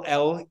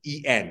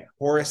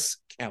 Horace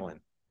Callen.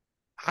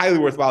 Highly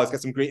worthwhile. It's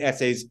got some great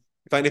essays.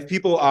 If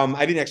people,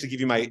 I didn't actually give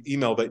you my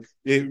email, but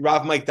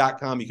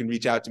ravmike.com, you can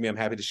reach out to me. I'm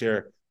happy to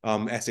share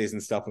essays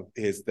and stuff of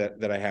his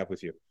that I have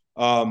with you.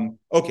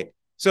 Okay,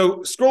 so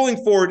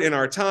scrolling forward in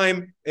our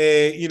time,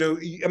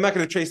 I'm not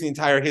going to trace the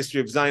entire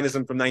history of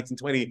Zionism from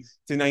 1920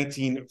 to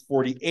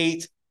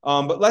 1948,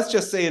 but let's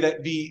just say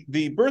that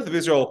the birth of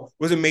Israel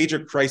was a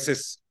major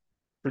crisis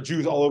for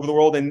Jews all over the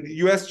world, and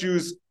U.S.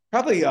 Jews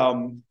probably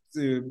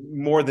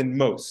more than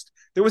most.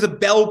 There was a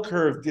bell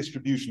curve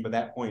distribution by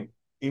that point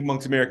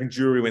amongst American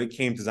Jewry when it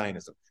came to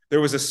Zionism.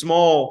 There was a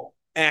small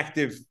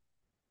active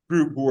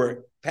group who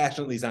were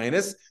passionately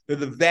Zionists. They're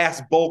the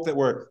vast bulk that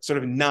were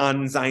sort of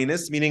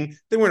non-Zionists, meaning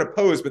they weren't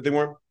opposed, but they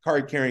weren't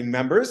card-carrying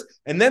members.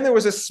 And then there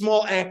was a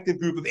small active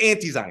group of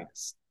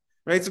anti-Zionists.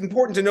 Right? It's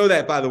important to know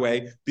that, by the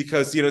way,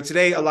 because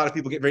today a lot of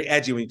people get very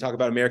edgy when you talk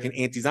about American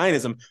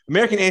anti-Zionism.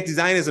 American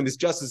anti-Zionism is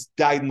just as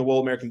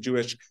dyed-in-the-wool American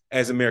Jewish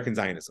as American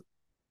Zionism.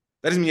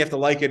 That doesn't mean you have to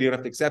like it, you don't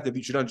have to accept it, but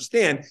you should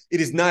understand it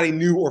is not a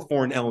new or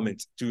foreign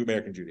element to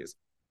American Judaism.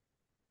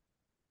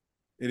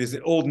 It is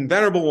an old and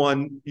venerable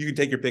one. You can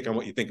take your pick on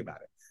what you think about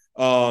it.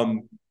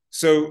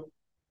 So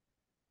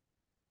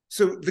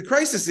the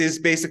crisis is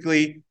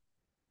basically,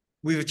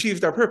 we've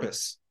achieved our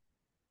purpose.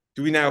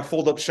 Do we now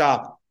fold up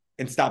shop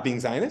and stop being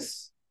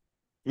Zionists?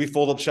 Do we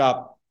fold up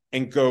shop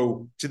and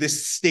go to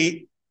this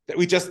state that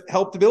we just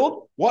helped to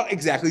build? What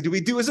exactly do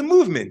we do as a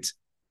movement?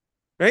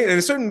 Right? In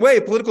a certain way,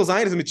 political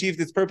Zionism achieved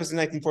its purpose in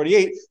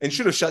 1948 and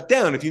should have shut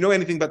down. If you know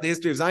anything about the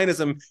history of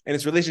Zionism and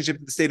its relationship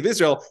to the state of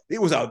Israel,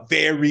 it was a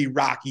very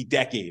rocky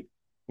decade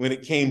when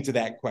it came to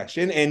that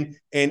question.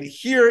 And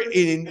here,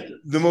 in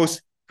the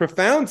most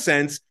profound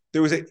sense,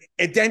 there was an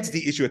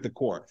identity issue at the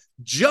core.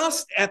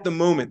 Just at the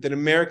moment that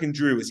American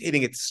Jewry was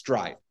hitting its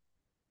stride,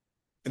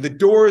 and the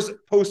doors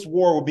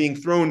post-war were being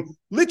thrown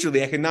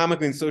literally,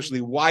 economically, and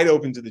socially wide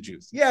open to the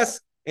Jews. Yes,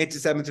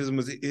 anti-Semitism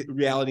was a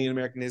reality in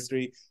American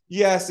history.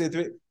 Yes,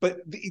 but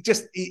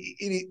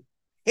it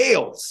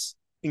pales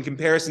in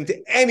comparison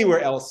to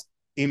anywhere else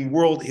in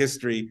world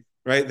history,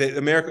 right? That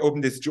America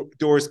opened its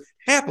doors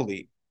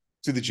happily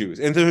to the Jews.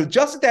 And so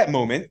just at that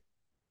moment,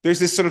 there's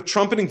this sort of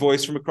trumpeting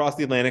voice from across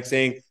the Atlantic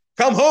saying,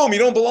 come home, you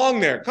don't belong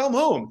there, come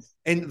home.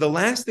 And the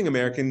last thing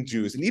American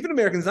Jews and even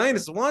American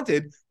Zionists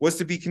wanted was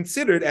to be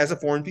considered as a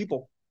foreign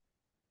people.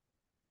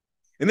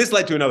 And this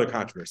led to another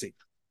controversy.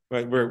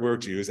 Right? We're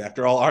Jews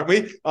after all, aren't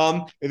we?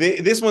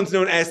 This one's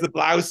known as the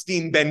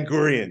Blaustein-Ben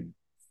Gurion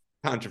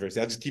controversy.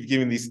 I'll just keep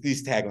giving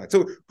these taglines.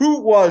 So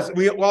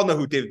we all know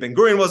who David Ben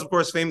Gurion was, of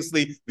course,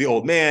 famously the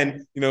old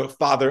man,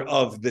 father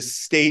of the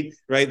state,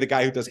 right? The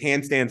guy who does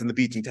handstands on the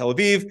beach in Tel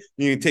Aviv.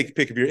 You can take a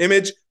pic of your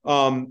image.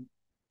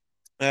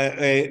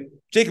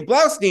 Jacob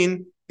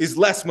Blaustein is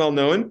less well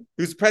known.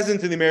 He was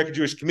president of the American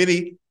Jewish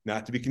Committee,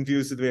 not to be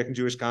confused with the American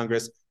Jewish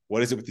Congress.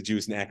 What is it with the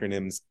Jews and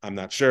acronyms? I'm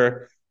not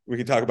sure. We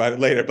can talk about it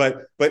later.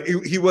 But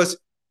he was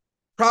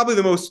probably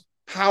the most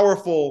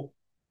powerful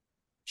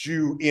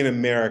Jew in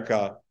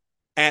America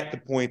at the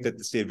point that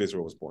the state of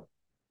Israel was born.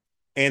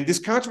 And this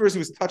controversy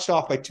was touched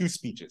off by two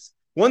speeches.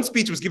 One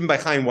speech was given by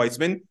Chaim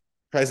Weizmann,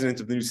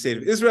 president of the new state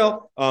of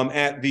Israel,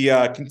 at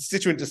the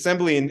Constituent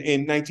Assembly in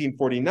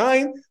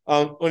 1949,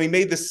 when he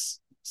made this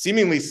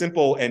seemingly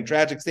simple and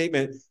tragic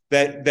statement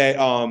that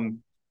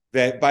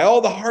by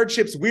all the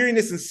hardships,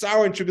 weariness, and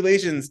sorrow and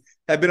tribulations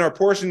have been our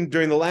portion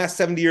during the last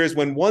 70 years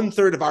when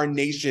 1/3 of our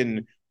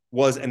nation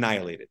was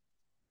annihilated.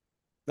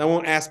 Now, I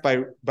won't ask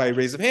by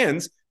raise of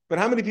hands, but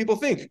how many people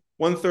think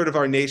 1/3 of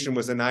our nation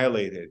was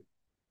annihilated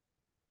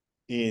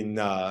in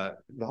the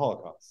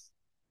Holocaust?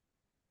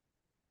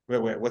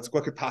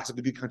 What could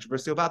possibly be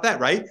controversial about that,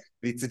 right?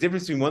 It's the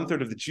difference between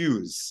 1/3 of the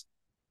Jews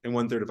and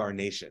 1/3 of our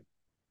nation.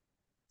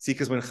 See,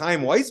 because when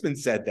Chaim Weizmann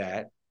said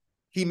that,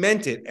 he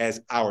meant it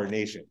as our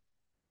nation.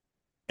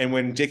 And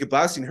when Jacob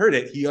Blaustein heard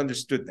it, he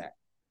understood that.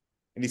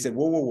 And he said,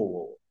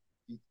 whoa.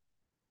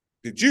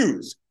 The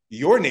Jews,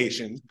 your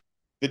nation,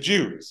 the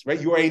Jews, right?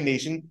 You are a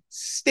nation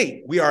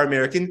state. We are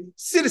American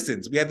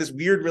citizens. We have this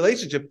weird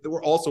relationship that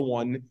we're also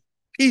one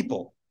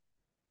people,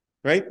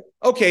 right?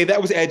 Okay,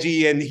 that was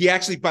edgy. And he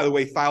actually, by the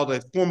way, filed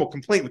a formal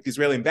complaint with the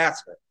Israeli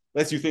ambassador,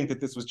 lest you think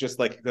that this was just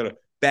like the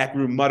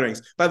backroom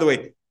mutterings. By the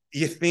way,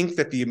 you think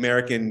that the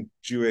American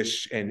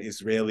Jewish and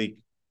Israeli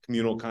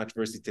communal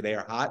controversy today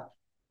are hot?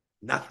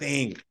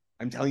 Nothing.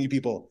 I'm telling you,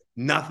 people,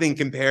 nothing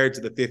compared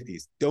to the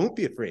 50s. Don't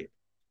be afraid.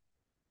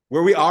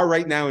 Where we are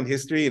right now in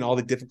history and all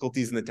the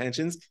difficulties and the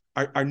tensions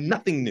are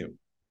nothing new.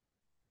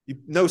 You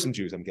know some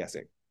Jews, I'm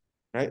guessing,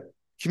 right?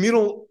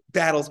 Communal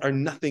battles are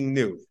nothing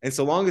new. And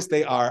so long as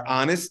they are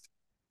honest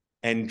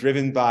and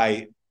driven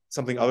by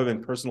something other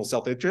than personal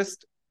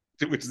self-interest,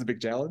 which is a big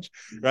challenge,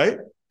 right?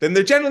 Then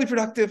they're generally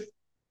productive.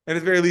 And at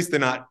the very least, they're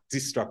not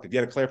destructive. You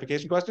had a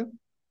clarification question?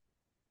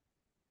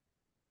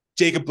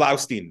 Jacob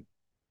Blaustein.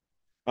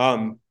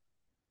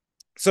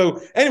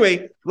 So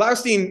anyway,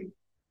 Blaustein,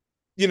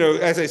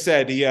 as I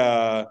said,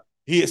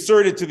 he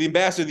asserted to the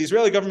ambassador, the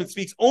Israeli government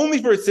speaks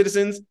only for its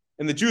citizens,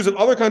 and the Jews of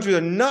other countries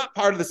are not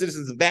part of the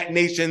citizens of that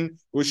nation,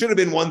 which should have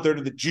been 1/3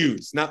 of the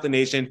Jews, not the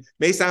nation.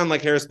 May sound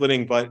like hair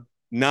splitting, but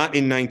not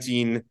in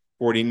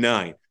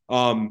 1949.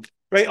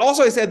 Right.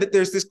 Also, I said that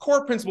there's this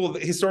core principle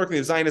historically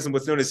of Zionism,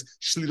 what's known as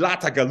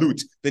shlilat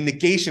galut, the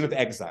negation of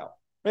exile.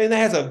 Right. And that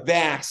has a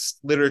vast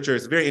literature.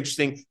 It's very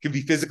interesting. It can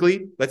be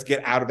physically, let's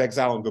get out of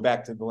exile and go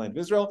back to the land of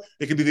Israel.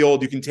 It can be the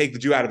old, you can take the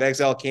Jew out of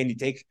exile. Can you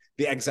take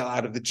the exile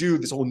out of the Jew?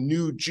 This whole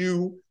new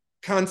Jew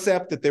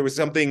concept that there was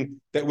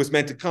something that was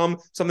meant to come,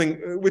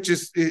 something which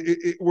is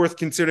worth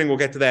considering. We'll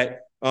get to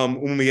that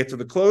when we get to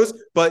the close.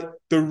 But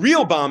the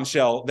real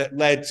bombshell that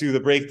led to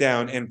the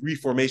breakdown and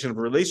reformation of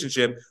a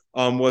relationship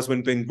was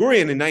when Ben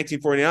Gurion in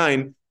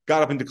 1949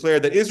 got up and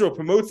declared that Israel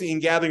promotes the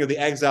ingathering of the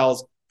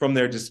exiles from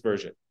their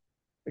dispersion.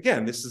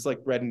 Again, this is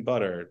like bread and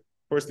butter.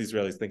 Of course, the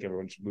Israelis think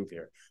everyone should move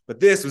here. But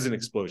this was an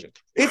explosion.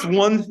 It's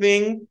one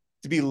thing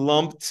to be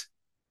lumped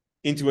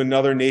into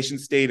another nation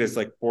state as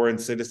like foreign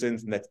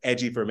citizens, and that's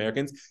edgy for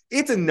Americans.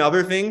 It's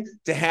another thing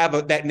to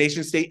have that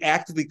nation state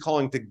actively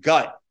calling to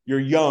gut your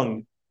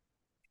young,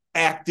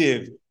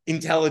 active,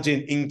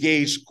 intelligent,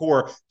 engaged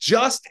core,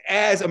 just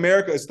as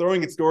America is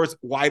throwing its doors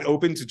wide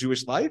open to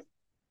Jewish life.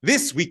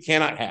 This we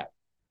cannot have.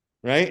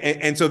 right?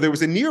 And so there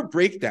was a near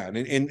breakdown,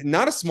 and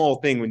not a small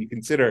thing when you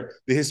consider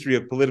the history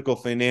of political,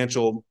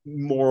 financial,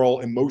 moral,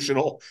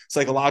 emotional,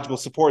 psychological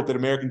support that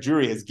American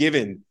Jewry has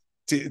given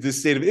to the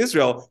state of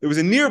Israel. There was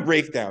a near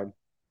breakdown.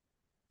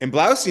 And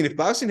Blaustein, if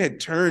Blaustein had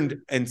turned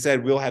and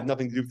said, we'll have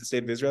nothing to do with the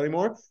state of Israel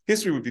anymore,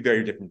 history would be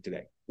very different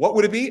today. What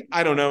would it be?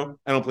 I don't know.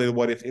 I don't play the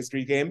what if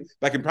history game,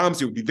 but I can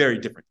promise you it would be very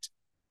different,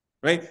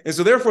 right? And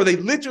so therefore, they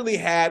literally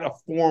had a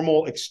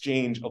formal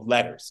exchange of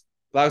letters.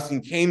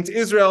 Blaustein came to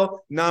Israel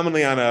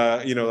nominally on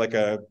a, like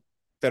a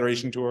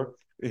federation tour,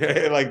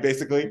 like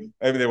basically.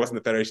 I mean, there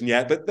wasn't the federation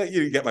yet, but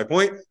you get my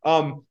point.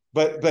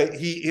 But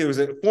it was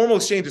a formal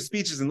exchange of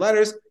speeches and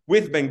letters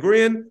with Ben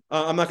Gurion.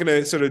 I'm not going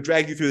to sort of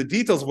drag you through the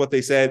details of what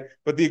they said,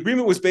 but the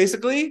agreement was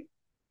basically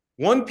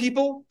one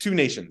people, two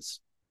nations.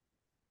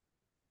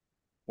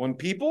 One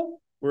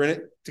people, we're in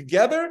it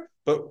together,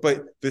 but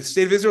the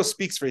state of Israel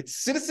speaks for its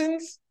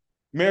citizens.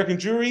 American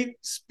Jewry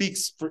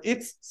speaks for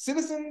its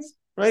citizens,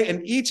 right?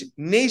 And each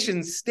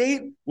nation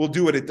state will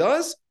do what it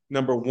does,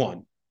 number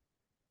one.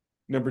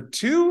 Number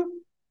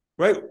two,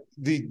 right?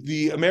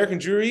 The American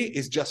Jewry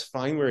is just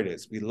fine where it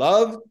is. We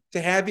love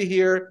to have you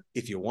here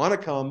if you want to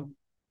come,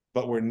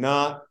 but we're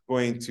not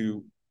going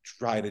to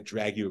try to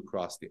drag you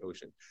across the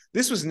ocean.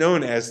 This was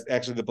known as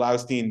actually the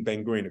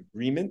Blaustein-Ben Gurion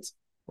Agreement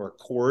or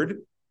Accord.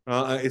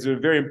 It's a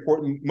very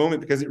important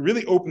moment because it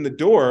really opened the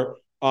door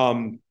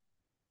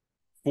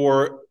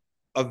for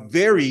a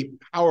very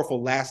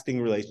powerful,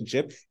 lasting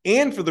relationship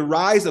and for the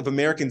rise of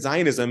American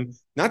Zionism,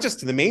 not just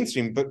to the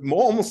mainstream, but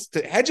almost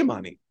to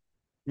hegemony.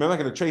 I'm not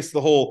going to trace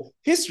the whole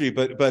history,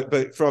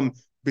 but from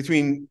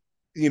between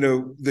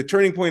the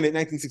turning point at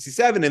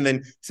 1967 and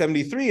then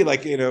 73,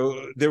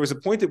 there was a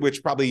point at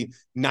which probably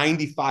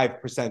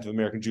 95% of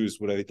American Jews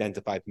would have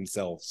identified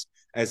themselves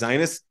as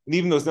Zionists, and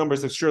even those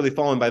numbers have surely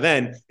fallen by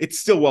then. It's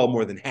still well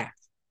more than half.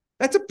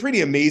 That's a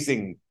pretty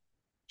amazing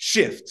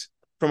shift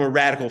from a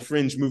radical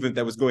fringe movement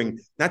that was going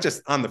not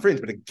just on the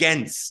fringe, but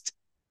against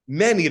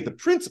many of the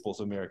principles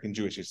of American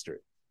Jewish history.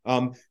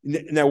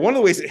 Now, one of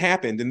the ways it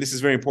happened, and this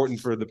is very important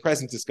for the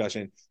present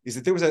discussion, is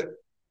that there was a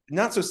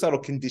not so subtle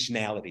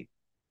conditionality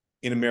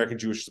in American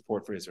Jewish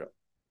support for Israel,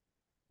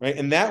 right?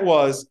 And that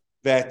was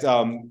that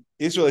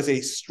Israel is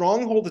a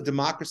stronghold of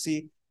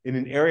democracy in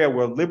an area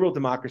where liberal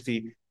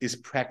democracy is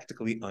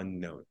practically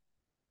unknown.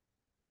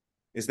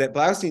 Is that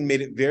Blaustein made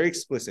it very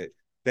explicit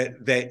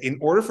that in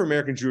order for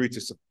American Jewry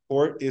to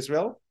support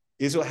Israel,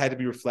 Israel had to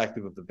be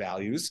reflective of the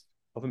values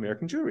of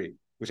American Jewry,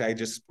 which I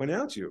just pointed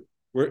out to you,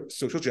 were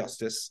social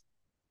justice,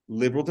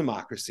 liberal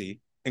democracy,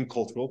 and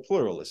cultural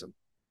pluralism.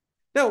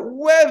 Now,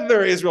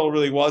 whether Israel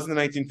really was in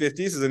the 1950s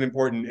is an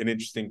important and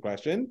interesting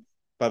question.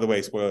 By the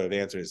way, spoiler, the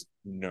answer is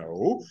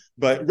no.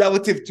 But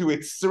relative to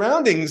its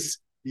surroundings,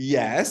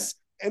 yes.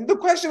 And the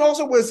question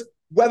also was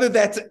whether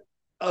that's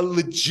a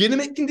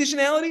legitimate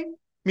conditionality,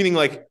 meaning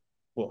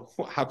well,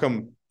 how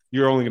come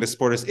you're only going to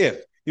support us if?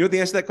 You know what the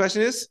answer to that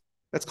question is?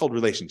 That's called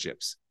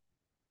relationships.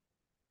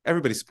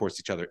 Everybody supports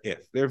each other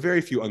if. There are very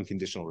few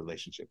unconditional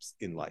relationships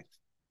in life.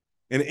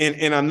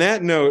 And on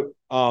that note,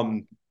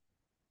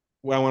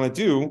 what I want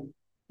to do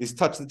is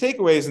touch the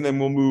takeaways, and then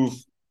we'll move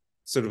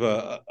sort of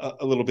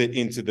a little bit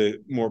into the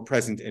more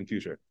present and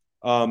future.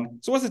 So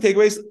what's the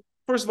takeaways?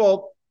 First of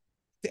all,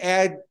 to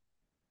add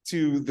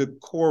to the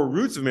core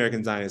roots of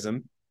American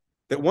Zionism,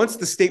 that once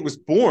the state was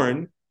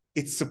born,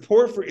 its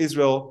support for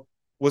Israel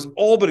was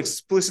all but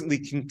explicitly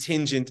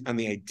contingent on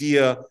the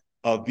idea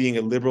of being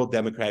a liberal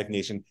democratic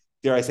nation,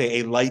 dare I say,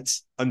 a light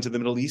unto the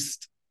Middle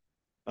East,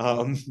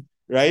 right?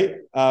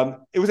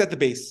 It was at the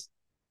base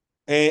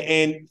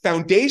and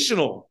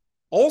foundational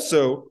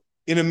also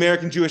in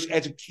American Jewish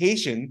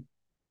education,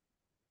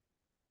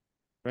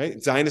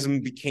 right?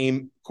 Zionism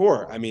became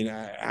core. I mean,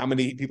 how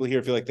many people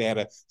here feel like they had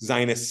a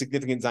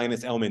significant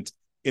Zionist element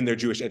in their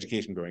Jewish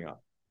education growing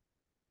up,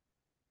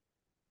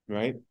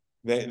 right?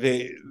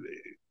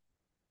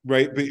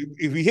 Right? But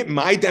if we hit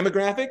my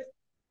demographic,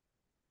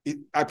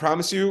 I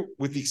promise you,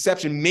 with the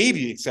exception,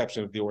 maybe the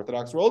exception of the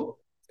Orthodox world,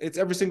 it's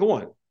every single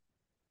one.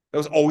 That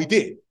was all we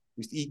did.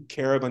 We used to eat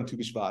carob on Tu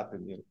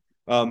B'Shvat.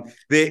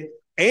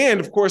 And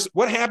of course,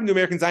 what happened to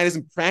American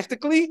Zionism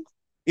practically?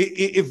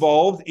 It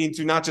evolved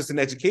into not just an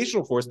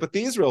educational force, but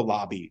the Israel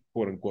lobby,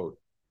 quote unquote,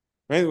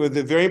 right? With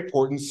a very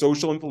important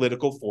social and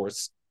political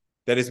force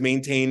that has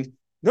maintained,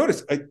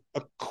 notice, a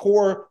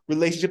core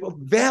relationship of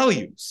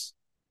values,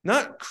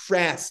 not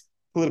crass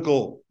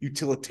political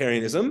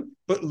utilitarianism,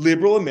 but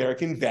liberal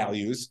American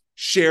values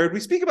shared. We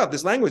speak about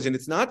this language, and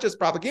it's not just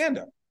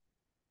propaganda,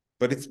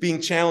 but it's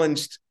being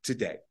challenged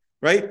today,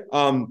 right?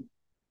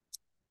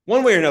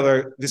 One way or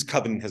another, this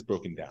covenant has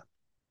broken down.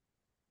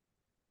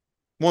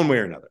 One way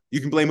or another.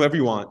 You can blame whoever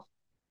you want.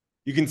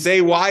 You can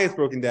say why it's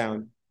broken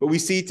down, but we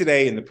see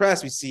today in the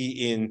press, we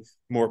see in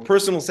more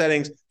personal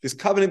settings, this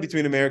covenant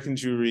between American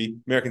Jewry,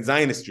 American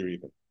Zionist Jewry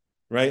even,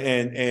 right?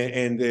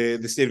 And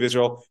the state of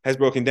Israel has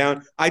broken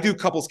down. I do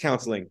couples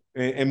counseling.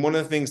 And one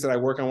of the things that I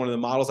work on, one of the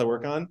models I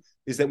work on,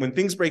 is that when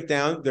things break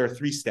down, there are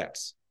 3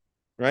 steps,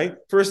 right?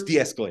 First,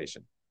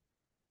 de-escalation.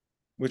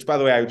 which, by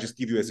the way, I would just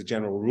give you as a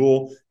general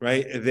rule,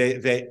 right?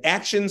 The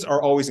actions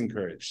are always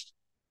encouraged.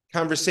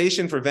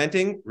 Conversation for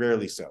venting,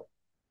 rarely so.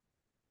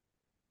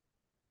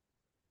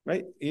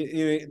 Right?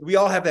 We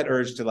all have that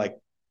urge to like,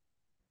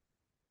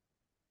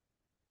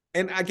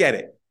 and I get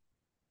it.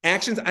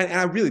 Actions, and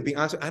I really, being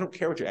honest, I don't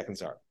care what your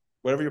actions are.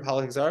 Whatever your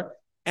politics are,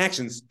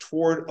 actions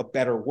toward a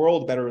better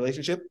world, better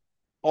relationship,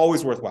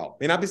 always worthwhile.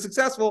 May not be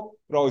successful,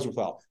 but always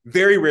worthwhile.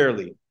 Very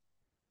rarely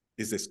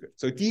is this good.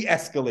 So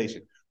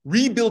de-escalation.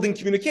 Rebuilding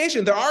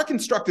communication, there are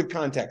constructive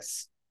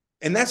contexts.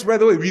 And that's, by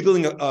the way,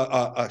 rebuilding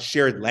a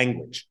shared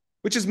language,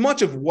 which is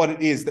much of what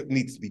it is that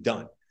needs to be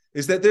done,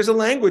 is that there's a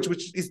language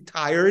which is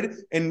tired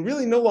and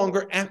really no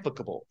longer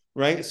applicable,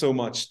 right? So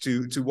much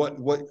to what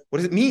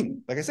does it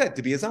mean, like I said,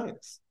 to be a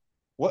Zionist?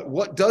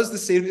 What does the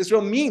state of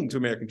Israel mean to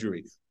American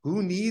Jewry?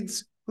 Who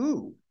needs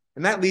who?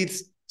 And that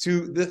leads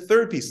to the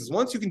third piece, is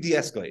once you can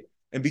de-escalate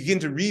and begin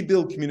to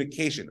rebuild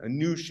communication, a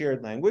new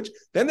shared language,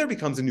 then there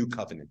becomes a new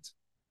covenant.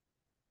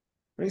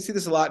 Right? You see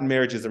this a lot in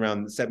marriages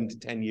around 7 to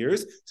 10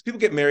 years. So people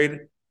get married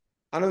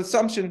on an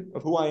assumption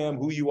of who I am,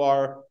 who you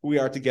are, who we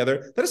are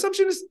together. That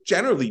assumption is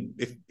generally,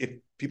 if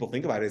people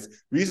think about it,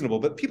 is reasonable,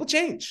 but people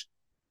change.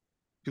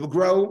 People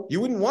grow.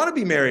 You wouldn't want to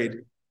be married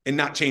and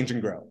not change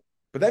and grow.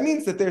 But that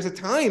means that there's a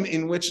time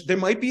in which there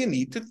might be a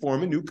need to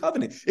form a new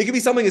covenant. It could be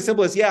something as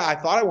simple as, yeah, I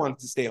thought I wanted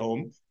to stay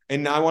home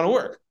and now I want to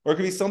work. Or it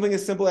could be something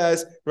as simple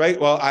as, right,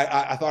 well,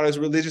 I thought I was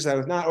religious, I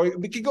was not. Or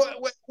we could go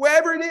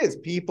wherever it is.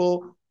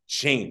 People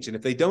change. And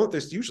if they don't,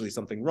 there's usually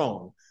something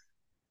wrong.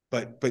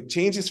 But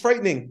change is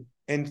frightening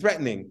and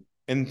threatening,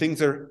 and things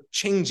are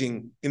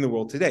changing in the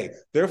world today.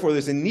 Therefore,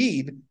 there's a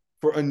need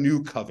for a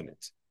new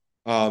covenant.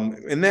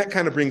 And that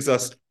kind of brings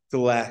us to the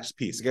last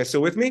piece. You guys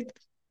still with me?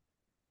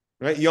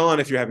 Right? Yawn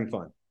if you're having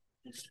fun.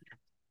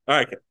 All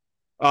right.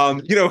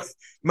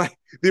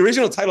 The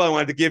original title I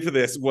wanted to give for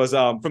this was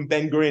From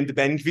Ben Gurion to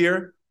Ben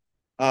Gvir,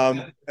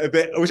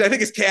 which I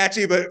think is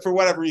catchy, but for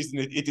whatever reason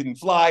it didn't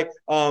fly.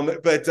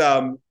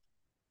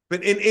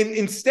 But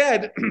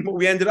instead, what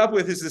we ended up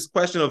with is this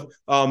question of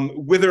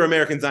wither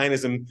American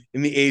Zionism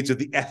in the age of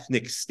the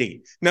ethnic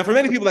state. Now, for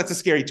many people, that's a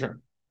scary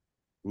term.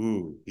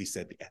 Ooh, he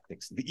said the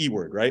ethnics, the E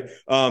word, right?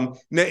 Now,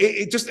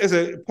 just as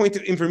a point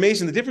of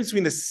information, the difference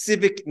between a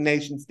civic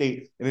nation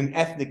state and an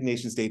ethnic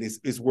nation state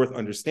is worth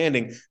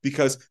understanding,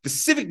 because the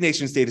civic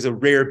nation state is a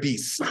rare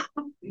beast,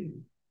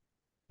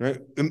 right?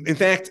 In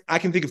fact, I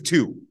can think of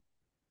two,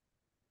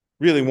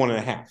 really one and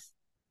a half.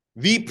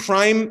 The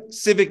prime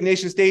civic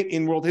nation state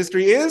in world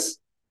history is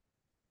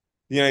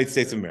the United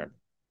States of America,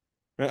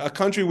 right? A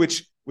country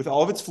which, with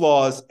all of its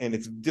flaws and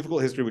its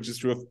difficult history, which is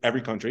true of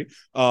every country,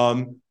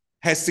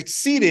 has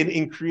succeeded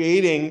in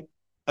creating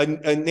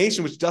a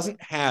nation which doesn't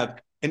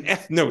have an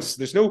ethnos.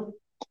 There's no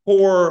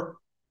core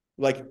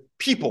like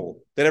people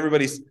that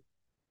everybody's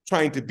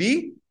trying to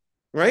be,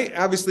 right?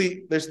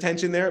 Obviously, there's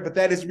tension there, but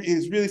that is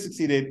really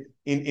succeeded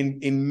in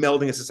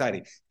melding a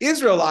society.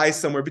 Israel lies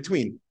somewhere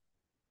between.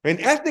 An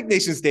ethnic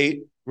nation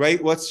state,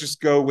 right? Let's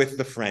just go with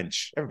the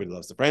French. Everybody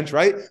loves the French,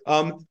 right?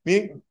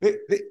 Meaning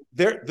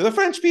they're the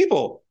French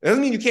people. It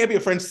doesn't mean you can't be a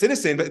French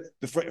citizen, but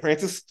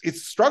France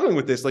is struggling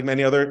with this like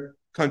many other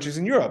countries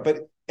in Europe.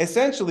 But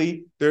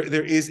essentially, there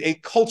is a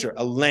culture,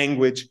 a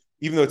language.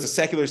 Even though it's a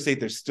secular state,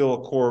 there's still a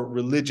core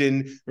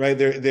religion, right?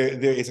 There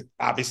is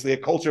obviously a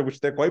culture which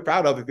they're quite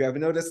proud of, if you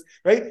haven't noticed,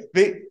 right?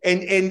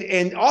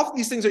 And often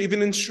these things are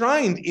even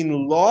enshrined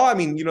in law. I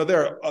mean,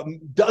 there are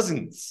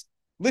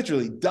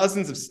literally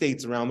dozens of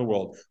states around the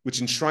world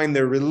which enshrine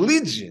their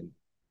religion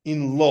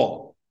in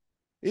law.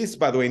 It's,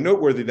 by the way,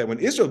 noteworthy that when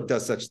Israel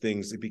does such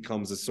things, it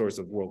becomes a source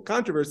of world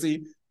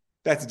controversy.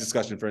 That's a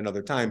discussion for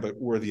another time, but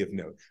worthy of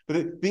note.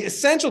 But the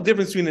essential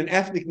difference between an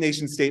ethnic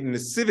nation state and a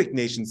civic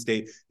nation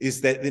state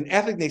is that an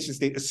ethnic nation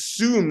state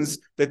assumes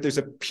that there's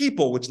a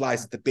people which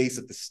lies at the base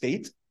of the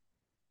state,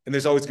 and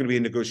there's always going to be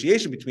a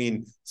negotiation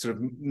between sort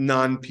of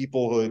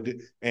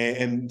non-peoplehood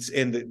and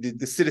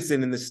the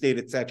citizen and the state,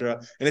 et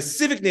cetera. And a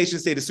civic nation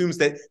state assumes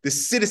that the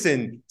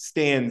citizen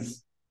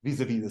stands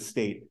vis-a-vis the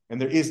state,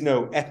 and there is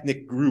no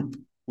ethnic group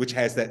which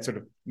has that sort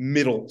of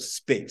middle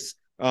space.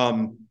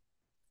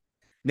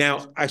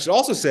 Now, I should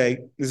also say,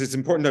 because it's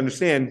important to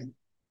understand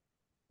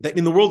that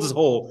in the world as a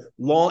whole,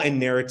 law and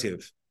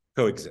narrative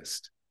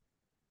coexist,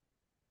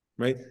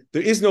 right?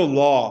 There is no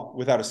law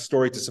without a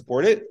story to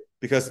support it,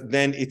 because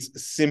then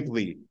it's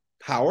simply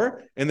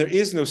power. And there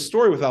is no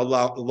story without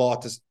law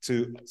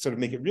to sort of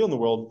make it real in the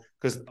world,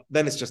 because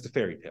then it's just a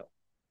fairy tale.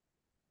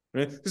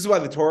 Right? This is why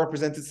the Torah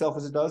presents itself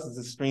as it does. It's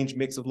a strange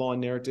mix of law and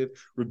narrative,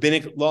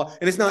 rabbinic law,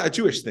 and it's not a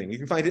Jewish thing. You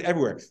can find it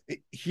everywhere.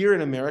 Here in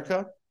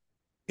America,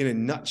 in a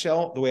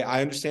nutshell, the way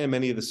I understand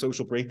many of the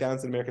social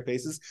breakdowns that America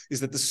faces is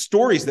that the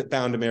stories that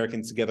bound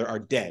Americans together are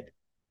dead.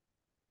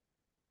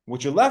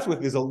 What you're left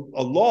with is a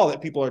law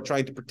that people are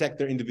trying to protect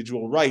their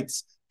individual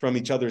rights from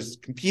each other's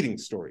competing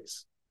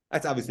stories.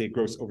 That's obviously a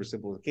gross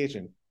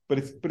oversimplification, but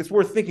it's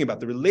worth thinking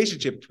about the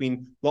relationship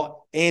between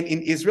law and,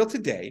 in Israel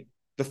today,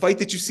 the fight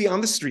that you see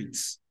on the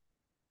streets,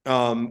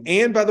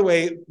 and, by the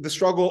way, the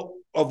struggle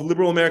of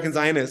liberal American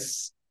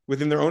Zionists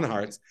within their own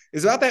hearts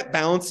is about that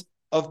balance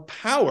of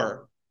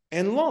power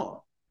and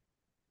law,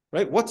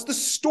 right? What's the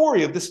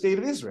story of the state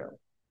of Israel,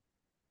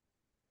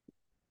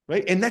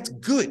 right? And that's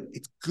good.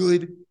 It's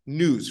good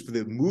news for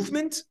the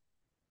movement.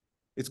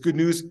 It's good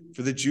news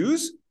for the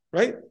Jews,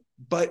 right?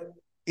 But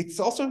it's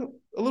also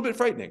a little bit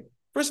frightening.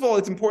 First of all,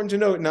 it's important to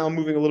note, now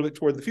moving a little bit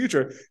toward the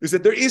future, is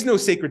that there is no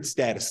sacred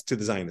status to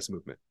the Zionist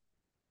movement.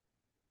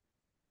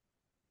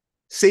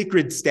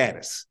 Sacred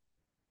status.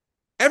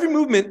 Every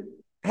movement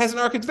has an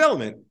arc of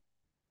development.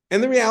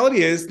 And the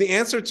reality is, the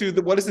answer to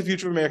what is the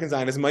future of American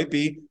Zionism might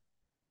be,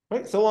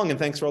 right, so long and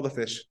thanks for all the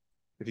fish,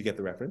 if you get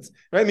the reference,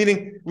 right?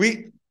 Meaning,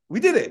 we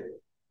did it.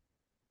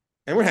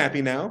 And we're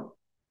happy now.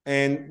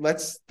 And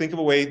let's think of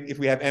a way, if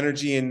we have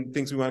energy and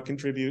things we want to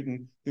contribute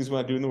and things we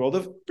want to do in the world,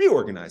 of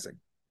reorganizing.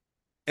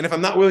 And if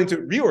I'm not willing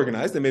to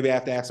reorganize, then maybe I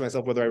have to ask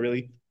myself whether I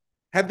really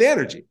have the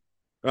energy,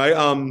 right?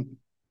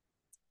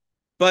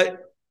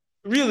 But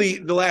really,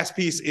 the last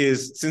piece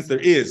is, since there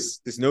is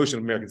this notion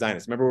of American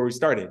Zionist, remember where we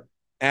started,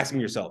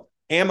 asking yourself,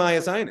 am I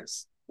a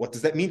Zionist? What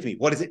does that mean to me?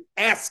 What does it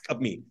ask of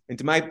me? And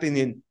to my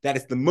opinion, that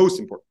is the most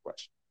important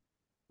question.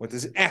 What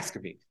does it ask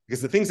of me?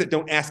 Because the things that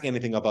don't ask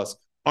anything of us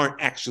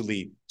aren't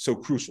actually so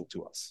crucial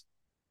to us,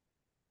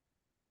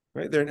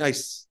 right? They're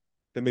nice,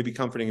 they may be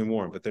comforting and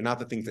warm, but they're not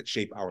the things that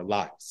shape our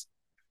lives.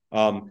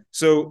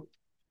 So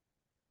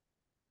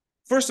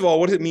first of all,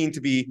 what does it mean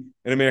to be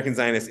an American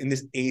Zionist in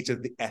this age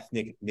of the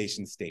ethnic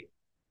nation state,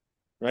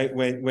 right?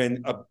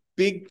 When a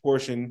big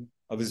portion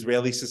of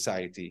Israeli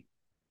society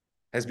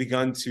has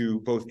begun to,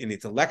 both in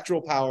its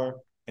electoral power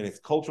and its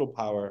cultural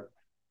power,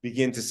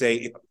 begin to say,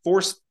 if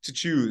forced to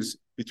choose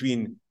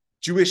between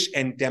Jewish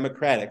and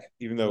democratic,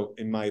 even though,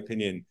 in my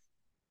opinion,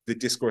 the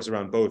discourse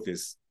around both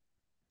is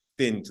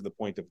thin to the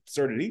point of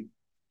absurdity,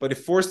 but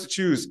if forced to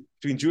choose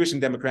between Jewish and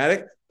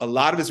democratic, a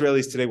lot of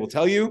Israelis today will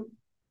tell you,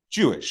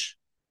 Jewish.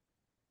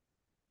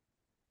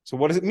 So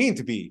what does it mean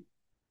to be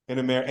an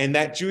American? And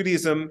that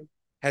Judaism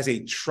has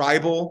a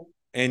tribal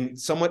and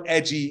somewhat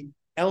edgy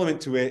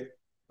element to it.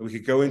 We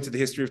could go into the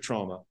history of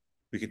trauma.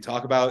 We could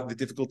talk about the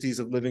difficulties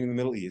of living in the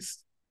Middle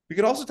East. We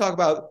could also talk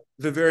about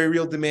the very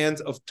real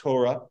demands of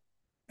Torah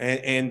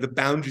and the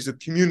boundaries of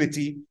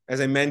community,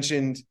 as I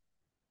mentioned,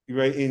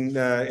 right, in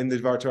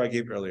the Dvar Torah I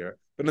gave earlier.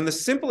 But in the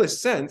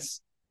simplest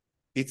sense,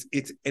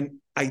 it's an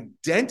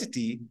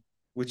identity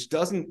which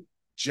doesn't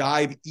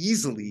jive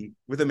easily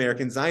with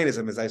American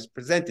Zionism as I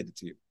presented it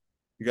to you.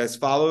 You guys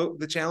follow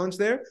the challenge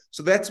there?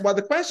 So that's why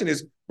the question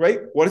is, right,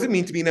 what does it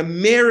mean to be an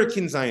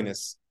American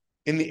Zionist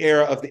in the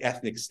era of the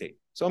ethnic state?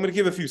 So I'm going to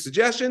give a few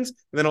suggestions,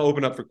 and then I'll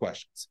open up for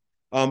questions.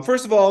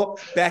 First of all,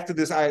 back to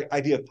this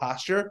idea of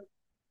posture,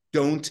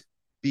 don't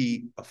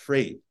be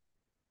afraid.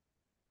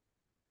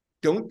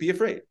 Don't be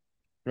afraid,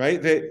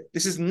 right?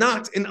 This is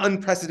not an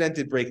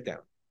unprecedented breakdown,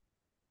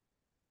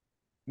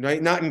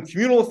 right? Not in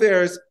communal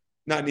affairs,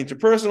 not in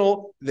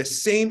interpersonal, the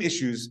same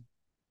issues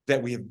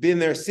that we have been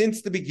there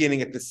since the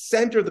beginning at the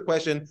center of the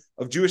question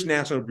of Jewish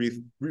national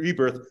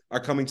rebirth are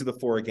coming to the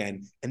fore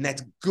again. And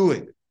that's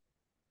good.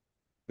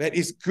 That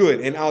is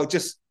good. And I'll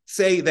just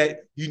say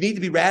that you need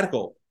to be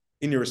radical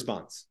in your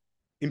response,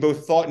 in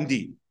both thought and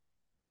deed.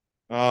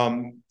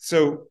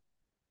 So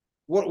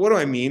what do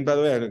I mean? By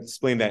the way, I'll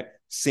explain that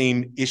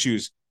same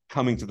issues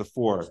coming to the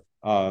fore.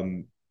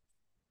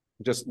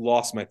 Just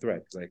lost my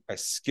thread because I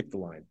skipped the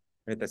line.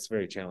 Right? That's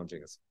very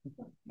challenging.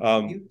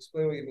 Can you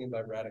explain what you mean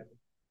by radical?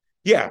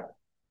 Yeah.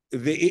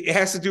 It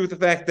has to do with the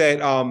fact that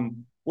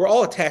we're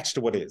all attached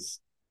to what is.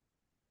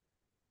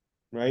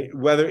 Right?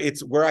 Whether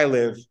it's where I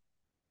live,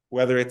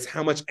 whether it's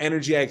how much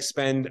energy I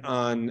expend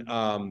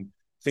on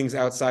things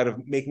outside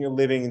of making a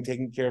living and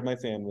taking care of my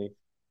family,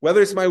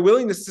 whether it's my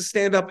willingness to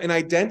stand up and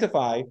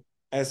identify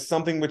as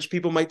something which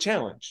people might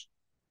challenge,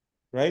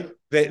 right?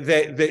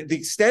 The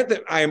extent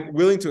that I'm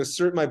willing to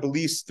assert my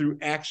beliefs through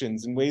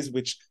actions in ways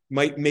which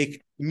might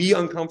make me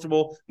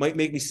uncomfortable, might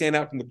make me stand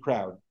out from the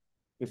crowd,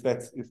 if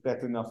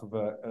that's enough of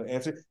an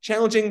answer.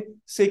 Challenging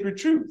sacred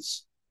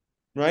truths,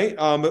 right?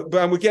 But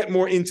I will get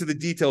more into the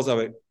details of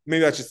it.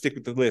 Maybe I should stick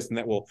with the list, and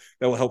that will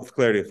help with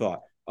clarity of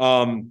thought.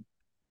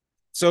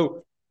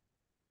 So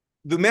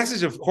the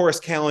message of Horace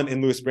Kallen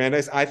and Louis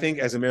Brandeis, I think,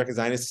 as American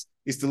Zionists,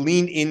 is to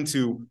lean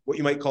into what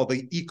you might call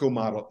the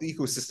eco-model, the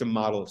ecosystem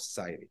model of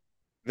society.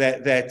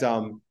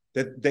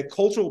 That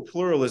cultural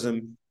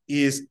pluralism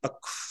is a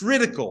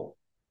critical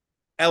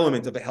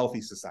element of a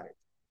healthy society.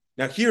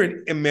 Now, here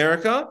in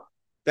America,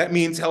 that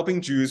means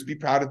helping Jews be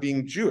proud of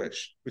being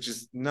Jewish, which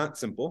is not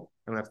simple.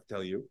 I don't have to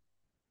tell you,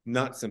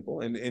 not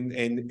simple, and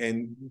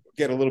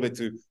get a little bit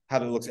to how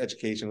that looks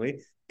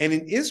educationally. And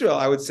in Israel,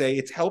 I would say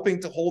it's helping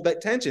to hold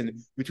that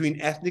tension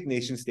between ethnic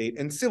nation state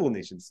and civil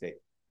nation state.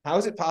 How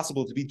is it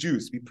possible to be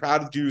Jews, to be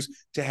proud of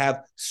Jews, to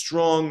have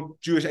strong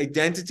Jewish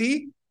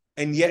identity,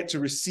 and yet to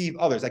receive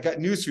others? I got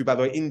news for you, by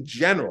the way. In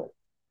general,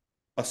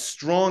 a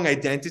strong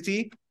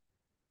identity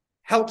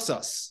helps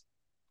us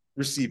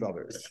receive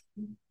others,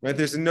 right?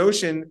 There's a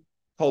notion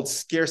called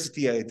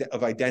scarcity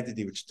of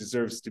identity, which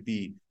deserves to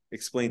be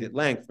explained at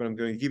length, but I'm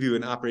going to give you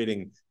an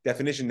operating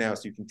definition now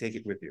so you can take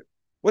it with you.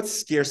 What's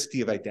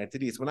scarcity of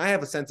identity? It's when I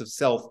have a sense of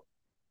self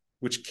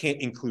which can't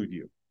include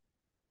you.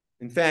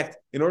 In fact,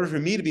 in order for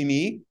me to be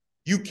me,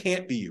 you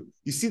can't be you.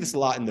 You see this a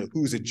lot in the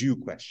who's a Jew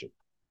question,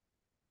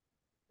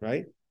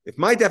 right? If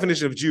my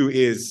definition of Jew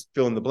is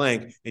fill in the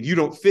blank and you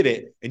don't fit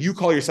it and you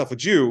call yourself a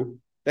Jew,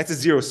 that's a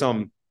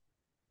zero-sum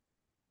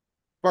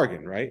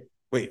bargain, right?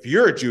 Wait, if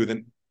you're a Jew,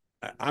 then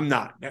I'm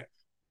not.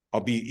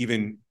 I'll be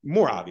even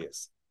more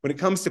obvious. When it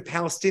comes to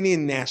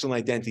Palestinian national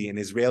identity and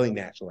Israeli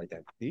national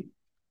identity,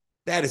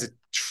 that is a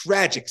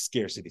tragic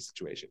scarcity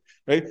situation,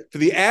 right? For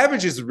the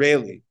average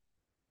Israeli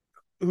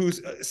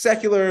who's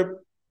secular,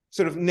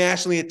 sort of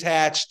nationally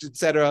attached, et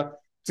cetera,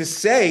 to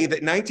say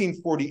that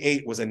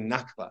 1948 was a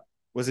Nakba,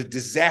 was a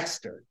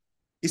disaster,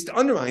 is to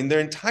undermine their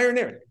entire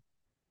narrative.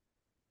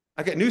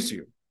 I got news for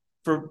you.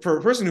 For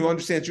a person who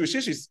understands Jewish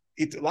issues,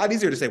 it's a lot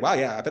easier to say, wow,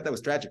 yeah, I bet that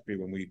was tragic for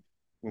you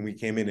when we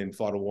came in and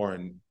fought a war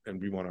and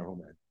re-won our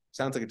homeland.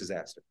 Sounds like a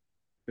disaster.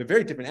 They're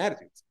very different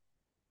attitudes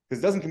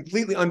because it doesn't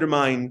completely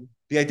undermine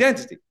the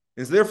identity.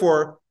 And so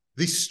therefore,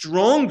 the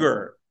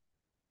stronger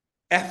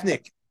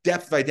ethnic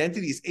depth of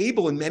identity is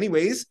able in many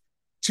ways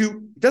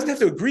to, doesn't have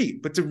to agree,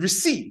 but to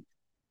receive,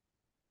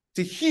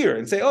 to hear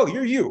and say, oh,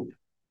 you're you.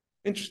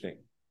 Interesting.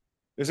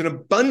 There's an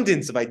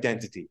abundance of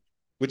identity,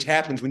 which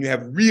happens when you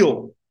have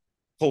real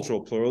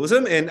cultural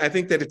pluralism. And I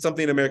think that it's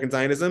something American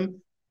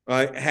Zionism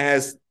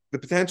has the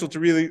potential to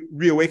really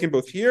reawaken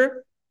both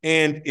here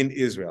and in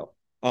Israel.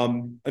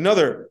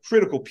 Another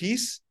critical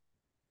piece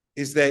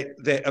is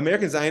that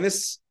American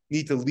Zionists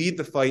need to lead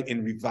the fight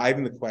in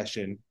reviving the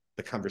question,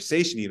 the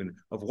conversation even,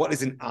 of what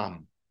is an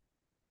Am.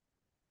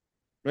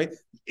 Right?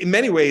 In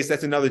many ways,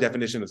 that's another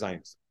definition of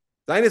Zionism.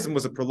 Zionism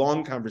was a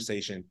prolonged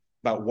conversation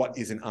about what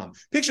is an Am.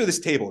 Picture this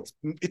table.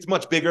 It's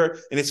much bigger,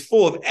 and it's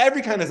full of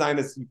every kind of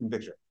Zionist you can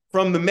picture.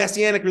 From the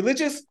Messianic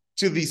religious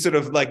to the sort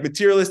of like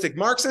materialistic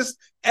Marxist,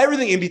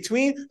 everything in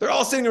between, they're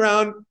all sitting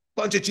around,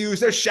 bunch of Jews,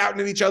 they're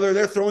shouting at each other,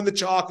 they're throwing the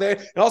chalk there,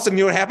 and all of a sudden,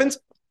 you know what happens?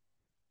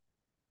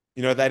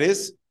 You know what that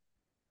is?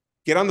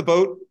 Get on the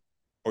boat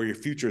or your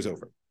future is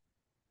over.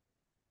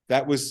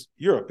 That was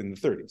Europe in the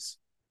 30s.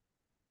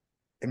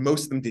 And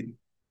most of them didn't.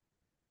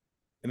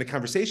 And the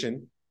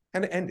conversation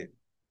kind of ended.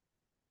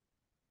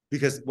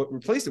 Because what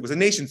replaced it was a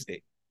nation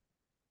state.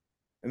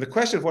 And the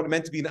question of what it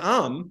meant to be an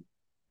Am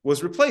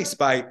was replaced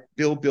by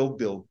build, build,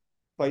 build,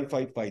 fight,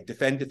 fight, fight,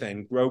 defend,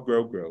 defend, grow,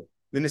 grow, grow.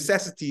 The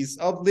necessities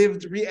of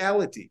lived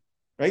reality,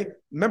 right?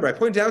 Remember, I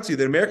pointed out to you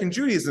that American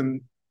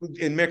Judaism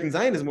and American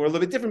Zionism were a little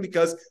bit different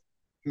because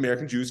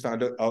American Jews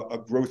found a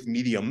growth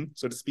medium,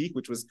 so to speak,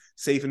 which was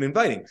safe and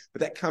inviting.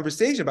 But that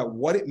conversation about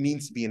what it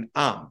means to be an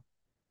Am,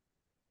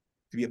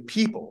 to be a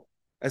people,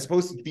 as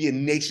opposed to be a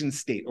nation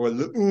state or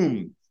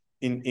le'um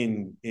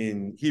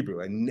in Hebrew,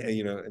 and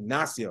a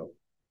nasio,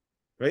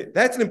 right?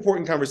 That's an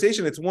important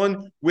conversation. It's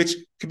one which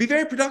could be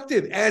very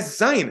productive as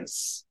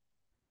Zionists.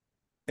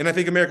 And I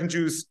think American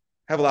Jews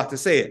have a lot to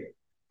say it.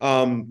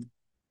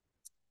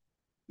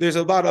 There's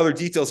a lot of other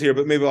details here,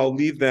 but maybe I'll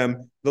leave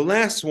them. The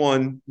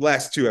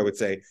last two, I would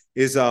say,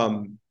 is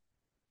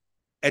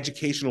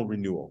educational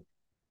renewal.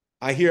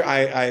 I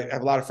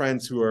have a lot of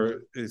friends who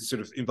are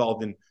sort of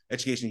involved in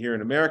education here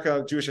in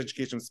America, Jewish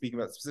education I'm speaking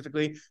about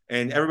specifically,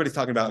 and everybody's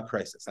talking about a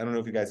crisis. I don't know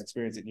if you guys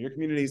experience it in your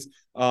communities,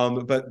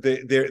 but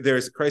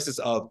there's a crisis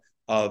of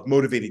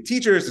motivated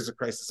teachers. There's a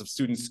crisis of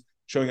students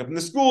showing up in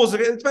the schools.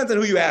 It depends on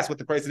who you ask what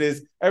the crisis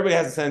is. Everybody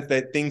has a sense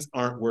that things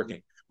aren't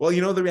working. Well,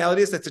 the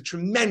reality is that's a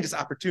tremendous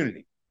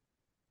opportunity,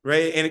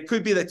 right? And it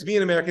could be that to be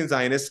an American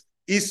Zionist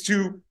is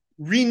to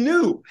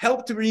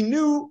help to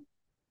renew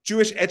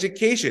Jewish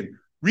education,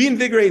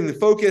 reinvigorating the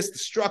focus, the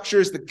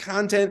structures, the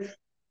content,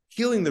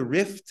 healing the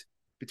rift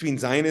between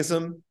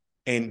Zionism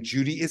and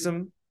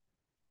Judaism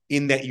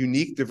in that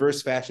unique,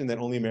 diverse fashion that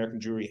only American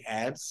Jewry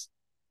has,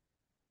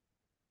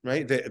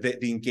 right?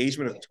 The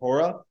engagement of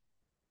Torah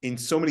in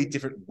so many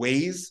different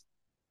ways,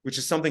 which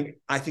is something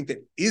I think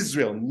that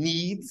Israel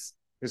needs.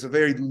 There's a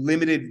very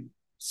limited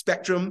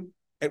spectrum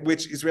at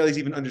which Israelis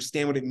even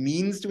understand what it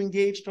means to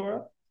engage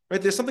Torah,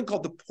 right? There's something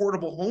called the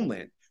portable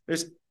homeland.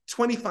 There's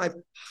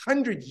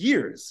 2,500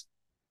 years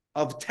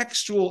of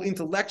textual,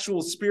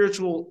 intellectual,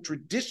 spiritual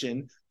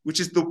tradition, which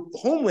is the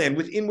homeland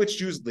within which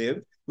Jews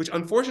live, which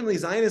unfortunately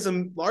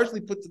Zionism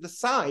largely put to the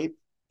side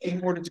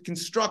in order to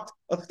construct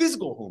a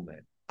physical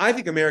homeland. I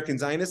think American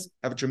Zionists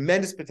have a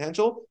tremendous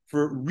potential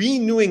for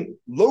renewing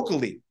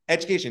locally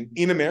education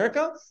in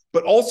America,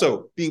 but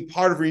also being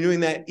part of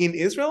renewing that in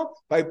Israel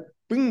by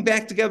bringing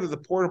back together the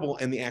portable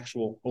and the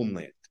actual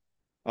homeland.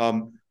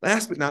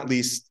 Last but not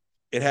least,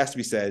 it has to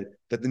be said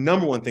that the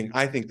number one thing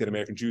I think that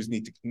American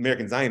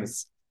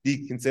Zionists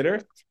need to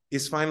consider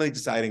is finally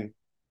deciding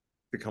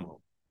to come home.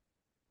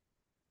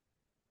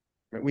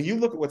 Right? When you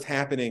look at what's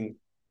happening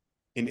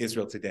in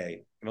Israel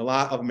today, and a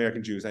lot of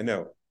American Jews, I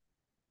know,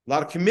 a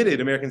lot of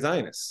committed American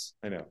Zionists,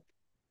 I know,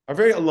 are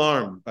very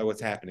alarmed by what's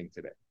happening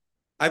today.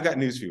 I've got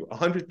news for you.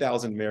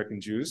 100,000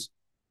 American Jews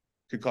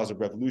could cause a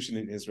revolution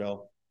in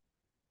Israel.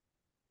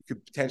 It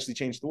could potentially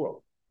change the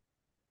world.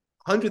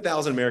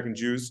 100,000 American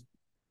Jews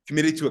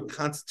committed to a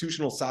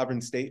constitutional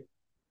sovereign state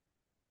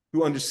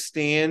who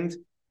understand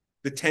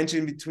the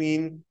tension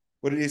between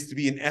what it is to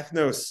be an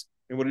ethnos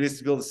and what it is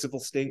to build a civil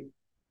state.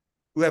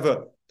 who have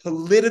a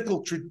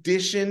political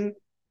tradition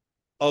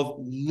of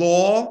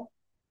law,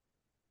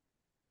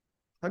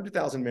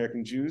 100,000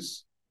 American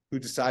Jews who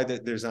decide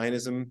that their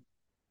Zionism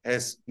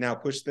has now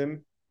pushed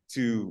them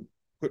to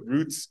put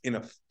roots in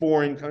a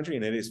foreign country,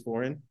 and it is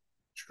foreign.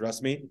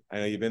 Trust me, I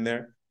know you've been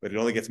there, but it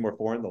only gets more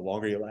foreign the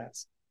longer you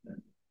last.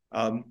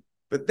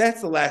 But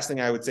that's the last thing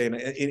I would say.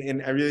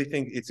 And I really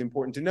think it's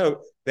important to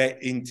note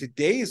that in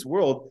today's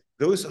world,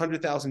 those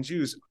 100,000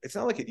 Jews, it's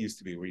not like it used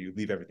to be where you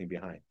leave everything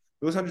behind.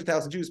 Those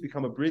 100,000 Jews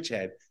become a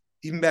bridgehead.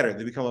 Even better,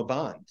 they become a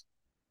bond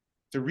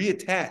to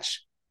reattach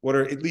what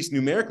are at least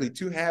numerically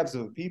two halves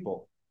of the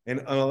people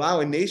and allow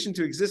a nation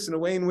to exist in a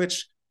way in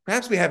which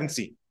perhaps we haven't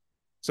seen.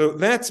 So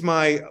that's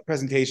my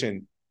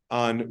presentation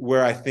on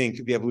where I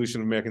think the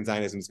evolution of American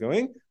Zionism is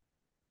going.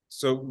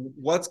 So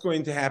what's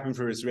going to happen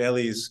for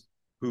Israelis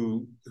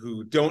who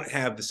don't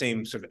have the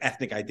same sort of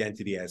ethnic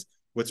identity as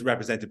what's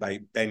represented by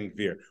Ben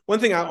Gvir? One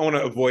thing I want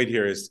to avoid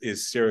here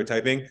is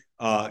stereotyping.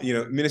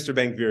 Minister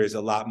Ben Gvir is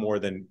a lot more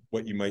than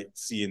what you might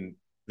see in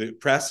the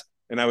press,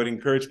 and I would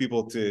encourage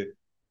people to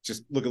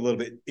just look a little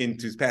bit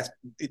into his past.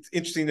 It's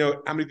interesting to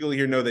know how many people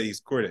here know that he's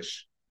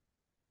Kurdish,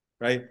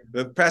 right?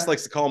 The press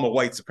likes to call him a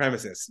white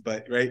supremacist,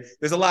 but right,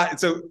 there's a lot.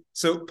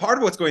 So part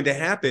of what's going to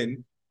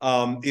happen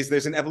is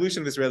there's an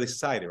evolution of Israeli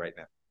society right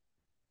now.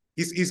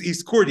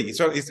 He's Kurdi.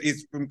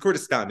 He's from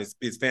Kurdistan.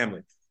 His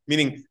family,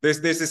 meaning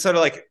there's this sort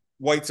of like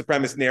white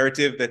supremacist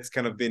narrative that's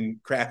kind of been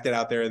crafted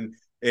out there, and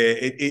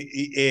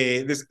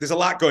there's a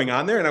lot going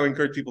on there, and I would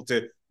encourage people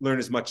to learn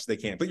as much as they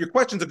can. But your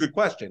question's a good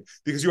question,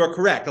 because you are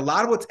correct. A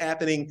lot of what's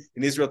happening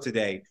in Israel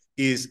today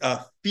is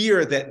a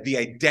fear that the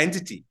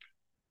identity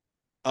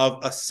of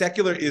a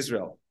secular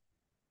Israel,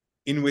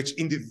 in which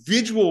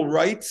individual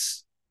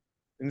rights,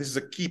 and this is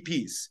a key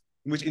piece,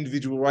 in which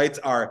individual rights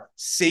are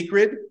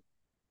sacred,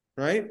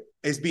 right,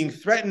 is being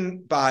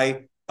threatened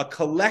by a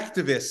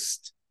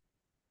collectivist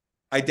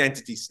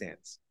identity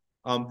stance.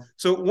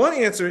 So one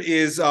answer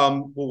is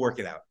we'll work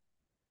it out,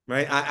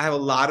 right? I have a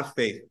lot of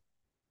faith.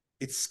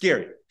 It's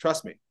scary,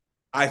 trust me.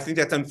 I think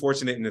that's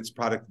unfortunate, and it's a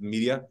product of the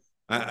media.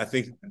 I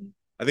think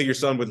your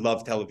son would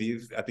love Tel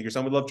Aviv. I think your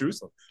son would love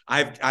Jerusalem.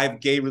 I have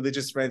gay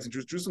religious friends, and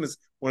Jerusalem is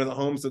one of the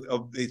homes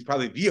it's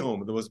probably the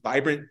home of the most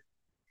vibrant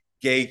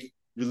gay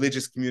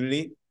religious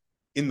community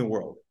in the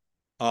world.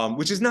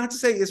 Which is not to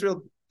say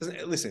Israel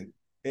doesn't listen.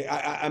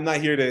 I'm not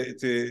here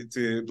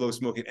to blow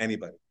smoke at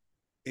anybody.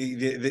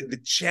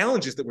 The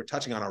challenges that we're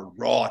touching on are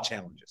raw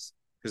challenges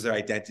because they're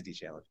identity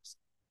challenges.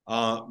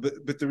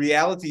 But the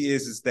reality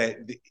is that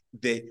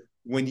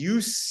when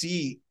you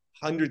see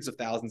hundreds of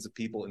thousands of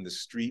people in the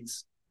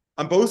streets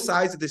on both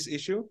sides of this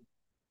issue,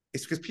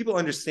 it's because people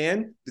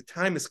understand the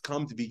time has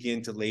come to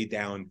begin to lay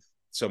down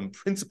some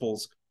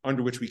principles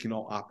under which we can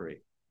all operate,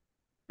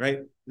 right?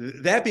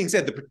 That being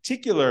said, the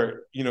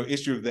particular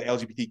issue of the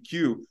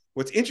LGBTQ,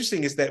 what's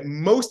interesting is that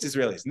most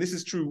Israelis, and this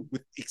is true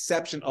with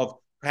exception of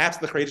perhaps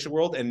the Haredi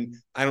world, and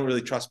I don't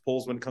really trust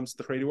polls when it comes to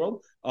the Haredi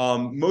world,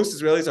 most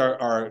Israelis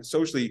are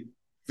socially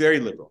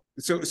very liberal.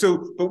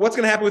 But what's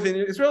going to happen within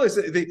Israel is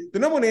the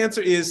number one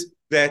answer is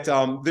that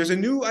there's a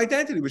new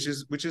identity which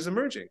is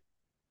emerging,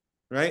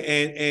 right?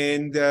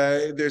 And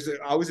there's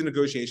always a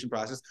negotiation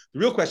process. The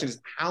real question is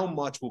how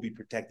much will be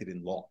protected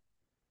in law.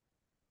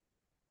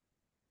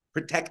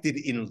 Protected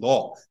in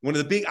law. One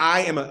of the big,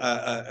 I am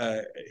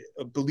a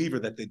believer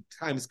that the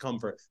time has come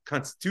for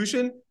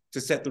Constitution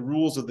to set the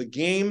rules of the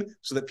game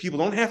so that people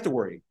don't have to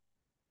worry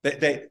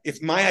that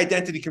if my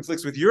identity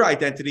conflicts with your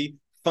identity,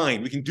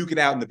 fine, we can duke it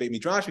out in the Beit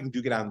Midrash, we can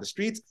duke it out in the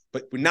streets,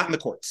 but we're not in the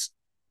courts,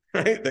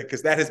 right?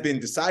 Because that has been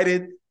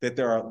decided that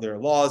there are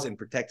laws and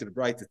protected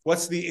rights.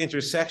 What's the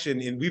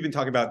intersection? And we've been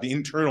talking about the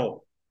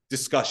internal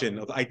discussion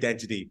of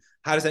identity.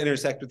 How does that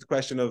intersect with the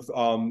question of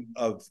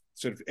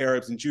sort of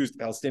Arabs and Jews,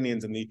 the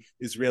Palestinians and the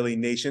Israeli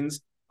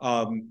nations?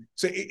 So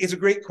it's a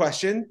great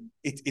question.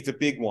 It's a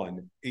big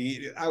one.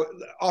 I would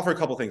offer a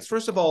couple of things.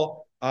 First of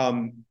all,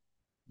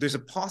 there's a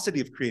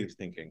paucity of creative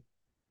thinking,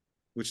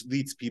 which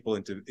leads people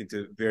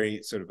into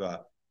very sort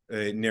of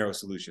narrow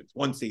solutions.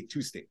 One state,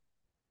 two state,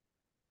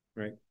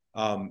 right?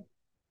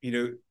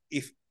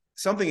 If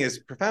something as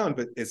profound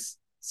but as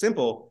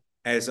simple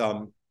as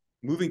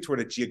moving toward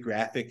a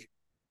geographic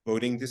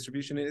voting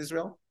distribution in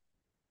Israel,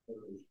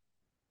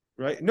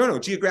 right? No,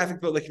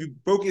 geographic vote. Like if you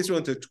broke Israel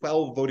into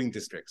 12 voting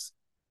districts,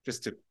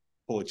 just to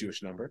pull a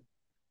Jewish number,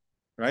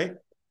 right?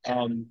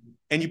 And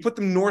you put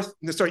them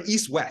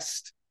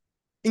east-west,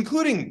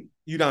 including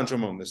Yudan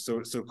Shomron,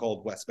 the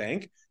so-called West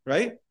Bank,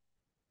 right?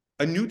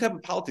 A new type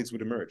of politics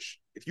would emerge.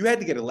 If you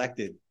had to get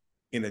elected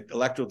in an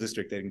electoral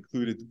district that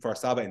included Kfar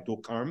Saba and Dul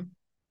Karm,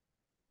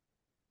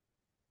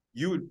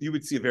 you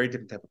would see a very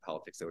different type of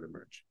politics that would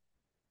emerge,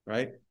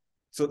 right?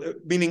 So,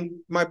 meaning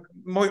my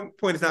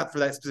point is not for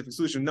that specific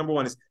solution. Number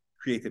one is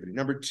creativity.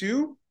 Number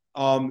two,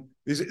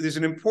 there's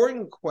an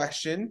important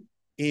question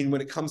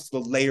when it comes to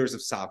the layers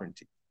of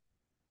sovereignty,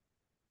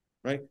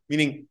 right?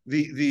 Meaning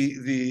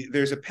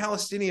there's a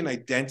Palestinian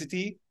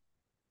identity,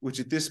 which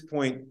at this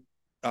point,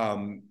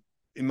 in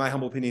my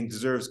humble opinion,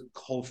 deserves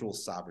cultural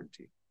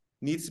sovereignty.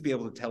 Needs to be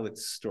able to tell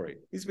its story.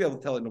 Needs to be able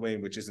to tell it in a way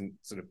in which isn't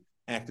sort of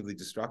actively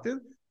destructive,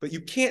 but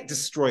you can't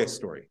destroy a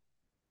story.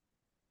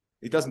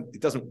 It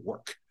doesn't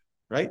work,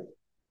 right?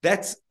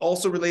 That's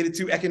also related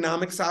to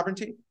economic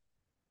sovereignty.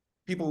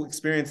 People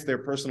experience their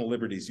personal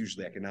liberties,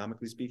 usually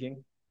economically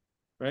speaking,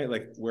 right?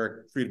 Like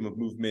where freedom of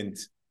movement,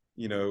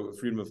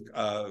 freedom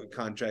of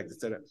contract,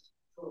 etc.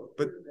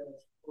 But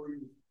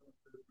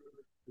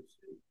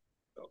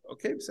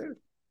okay, say it.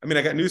 I mean,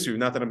 I got news for you.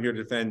 Not that I'm here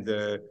to defend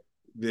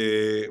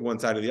the one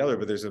side or the other,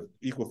 but there's an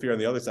equal fear on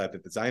the other side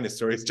that the Zionist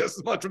story is just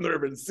as much from the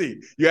river to the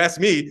sea. You ask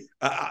me,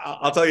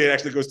 I'll tell you, it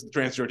actually goes to the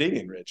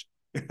Transjordanian Ridge.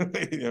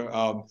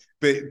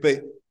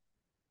 But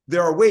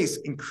there are ways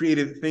in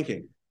creative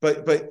thinking.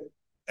 But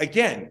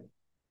again,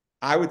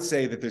 I would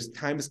say that there's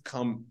time has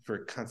come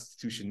for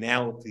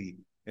constitutionality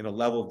and a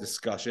level of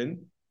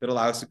discussion that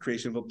allows the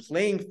creation of a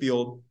playing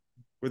field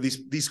where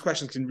these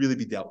questions can really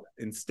be dealt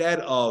with instead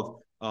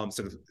of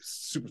sort of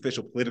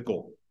superficial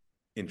political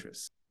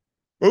interests.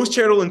 Most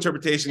charitable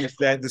interpretation is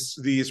that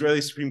the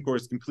Israeli Supreme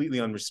Court is completely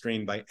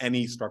unrestrained by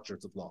any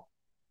structures of law.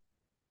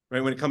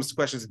 Right? When it comes to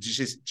questions of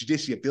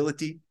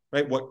justiciability,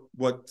 right?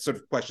 What sort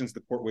of questions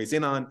the court weighs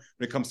in on.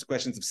 When it comes to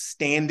questions of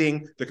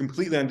standing, they're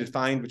completely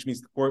undefined, which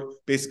means the court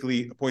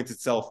basically appoints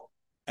itself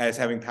as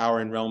having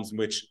power in realms in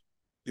which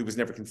it was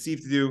never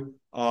conceived to do.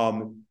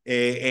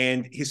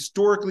 And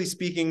historically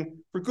speaking,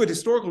 for good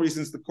historical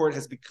reasons, the court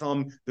has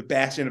become the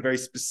bastion of very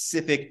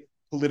specific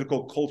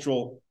political,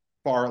 cultural,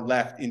 far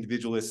left,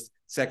 individualist,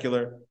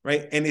 secular,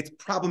 right? And it's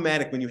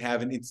problematic when you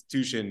have an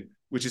institution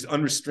which is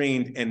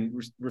unrestrained and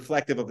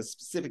reflective of a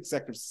specific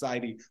sector of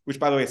society, which,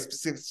 by the way, a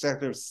specific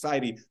sector of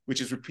society which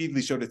has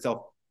repeatedly showed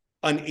itself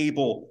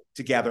unable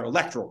to gather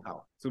electoral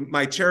power. So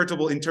my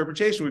charitable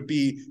interpretation would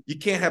be you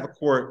can't have a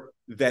court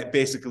that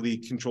basically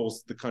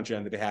controls the country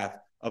on the behalf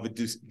of a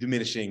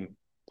diminishing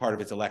part of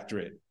its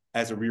electorate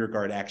as a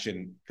rearguard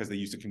action because they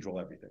used to control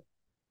everything,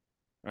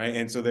 right?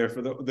 And so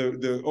therefore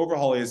the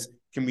overhaul is,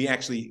 can we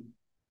actually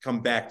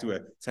come back to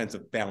a sense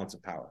of balance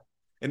of power?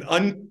 An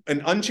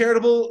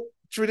uncharitable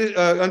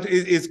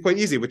is quite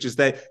easy, which is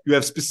that you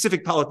have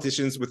specific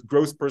politicians with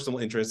gross personal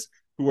interests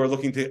who are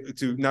looking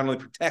to not only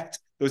protect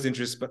those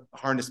interests, but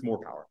harness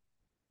more power.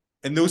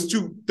 And those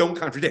two don't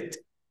contradict.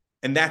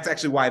 And that's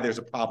actually why there's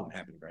a problem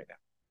happening right now,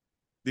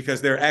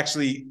 because they're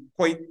actually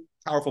quite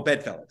powerful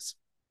bedfellows.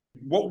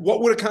 What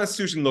would a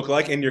constitution look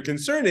like? And your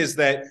concern is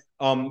that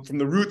from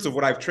the roots of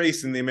what I've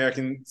traced in the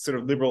American sort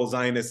of liberal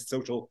Zionist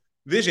social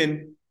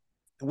vision,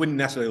 it wouldn't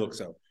necessarily look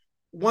so.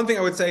 One thing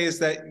I would say is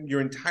that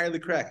you're entirely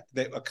correct,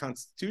 that a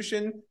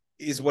constitution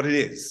is what it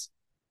is.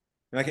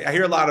 And I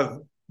hear a lot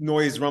of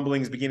noise,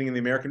 rumblings beginning in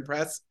the American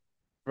press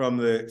from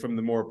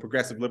the more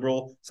progressive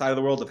liberal side of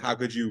the world of how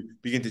could you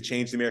begin to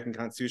change the American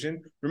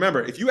Constitution.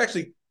 Remember, if you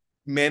actually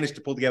manage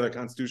to pull together a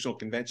constitutional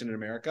convention in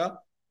America,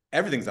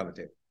 everything's on the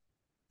table.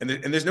 And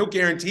there's no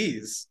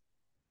guarantees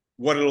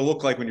what it'll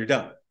look like when you're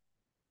done.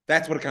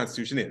 That's what a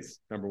constitution is,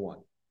 number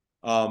one,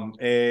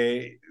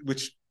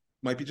 which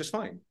might be just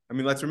fine. I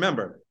mean, let's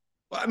remember.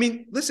 I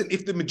mean, listen,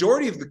 if the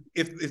majority of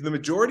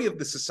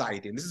the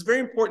society, and this is very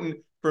important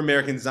for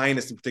American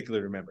Zionists in particular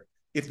to remember,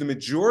 if the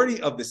majority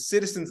of the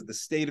citizens of the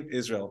state of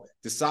Israel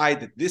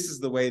decide that this is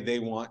the way they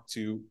want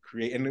to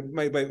create, and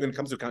when it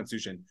comes to a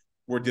constitution,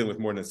 we're dealing with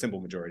more than a simple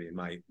majority in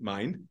my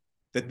mind,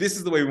 that this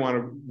is the way we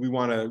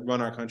want to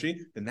run our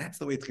country, then that's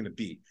the way it's going to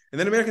be. And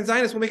then American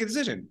Zionists will make a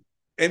decision.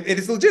 And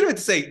it's legitimate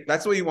to say,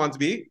 that's the way you want it to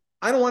be.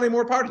 I don't want any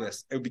more part of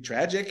this. It would be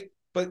tragic,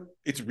 but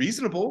it's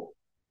reasonable.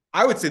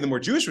 I would say the more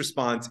Jewish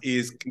response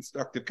is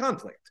constructive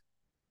conflict,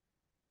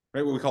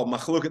 right? What we call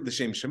machloket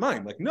l'shem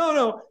shemaim. Like,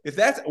 no, if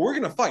that's, we're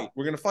going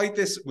to fight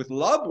this with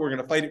love. We're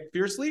going to fight it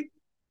fiercely,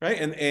 right?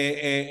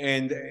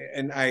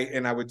 And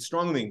I would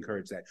strongly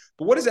encourage that.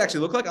 But what does it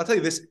actually look like? I'll tell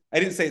you this. I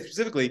didn't say it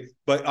specifically,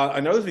 but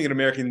another thing that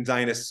American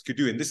Zionists could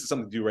do, and this is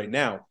something to do right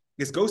now,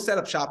 is go set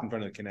up shop in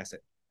front of the Knesset.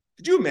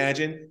 Could you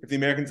imagine if the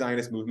American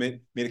Zionist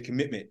movement made a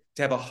commitment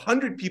to have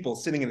 100 people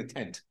sitting in a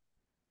tent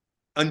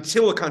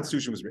until a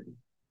constitution was written?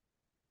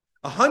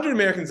 100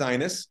 American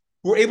Zionists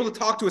who were able to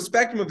talk to a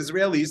spectrum of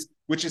Israelis,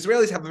 which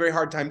Israelis have a very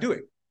hard time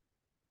doing.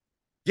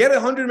 Get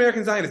 100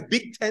 American Zionists,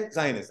 big tent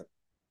Zionism,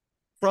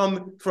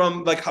 from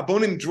like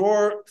Habonim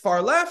Dror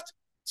far left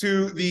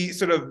to the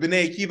sort of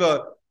B'nai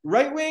Akiva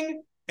right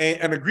wing,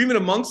 and an agreement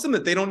amongst them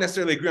that they don't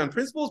necessarily agree on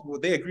principles, but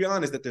what they agree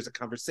on is that there's a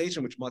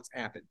conversation which must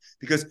happen,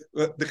 because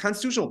the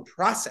constitutional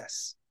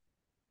process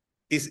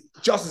is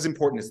just as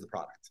important as the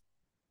product.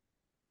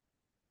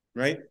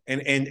 Right?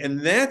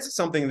 And that's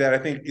something that I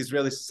think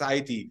Israeli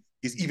society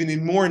is even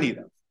in more need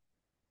of.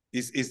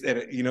 Is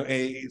that,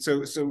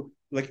 so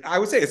like I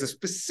would say it's a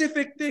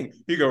specific thing.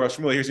 Here you go, Rosh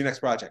Shmuel, here's your next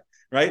project,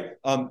 right?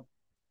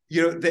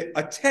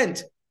 A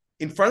tent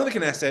in front of the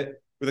Knesset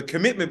with a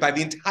commitment by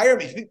the entire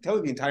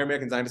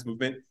American Zionist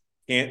movement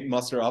can't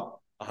muster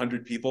up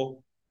 100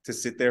 people to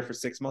sit there for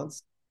 6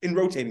 months in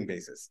rotating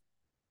basis.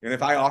 And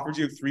if I offered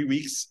you 3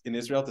 weeks in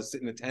Israel to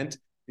sit in a tent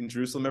in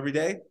Jerusalem every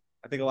day,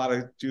 I think a lot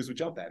of Jews would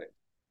jump at it.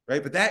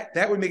 Right, but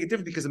that would make it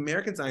different because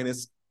American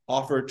Zionists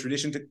offer a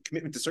tradition to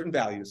commitment to certain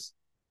values,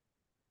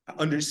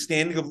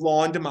 understanding of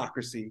law and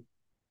democracy,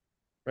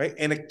 right,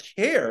 and a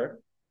care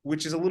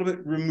which is a little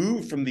bit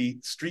removed from the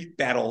street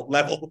battle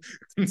level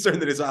concern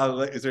that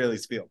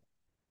Israelis feel.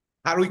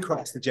 How do we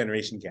cross the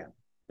generation gap?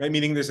 Right,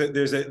 meaning there's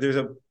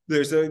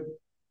a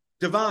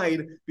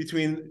divide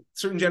between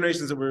certain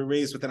generations that were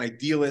raised with an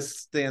idealist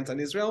stance on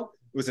Israel.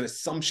 It was an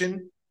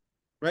assumption,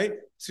 right?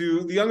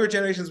 To the younger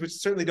generations, which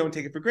certainly don't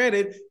take it for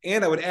granted,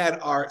 and I would add,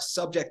 are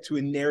subject to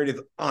a narrative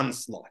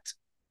onslaught.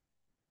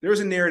 There is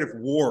a narrative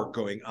war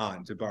going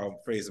on, to borrow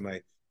a phrase of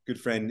my good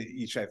friend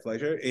Yishai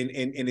Fleischer, and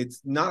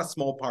it's not a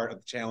small part of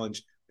the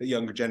challenge that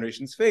younger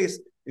generations face,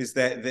 is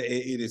that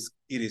it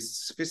is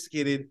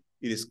sophisticated,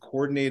 it is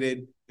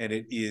coordinated, and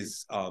it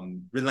is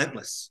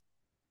relentless,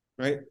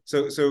 right?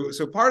 So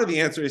part of the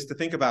answer is to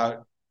think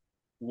about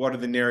what are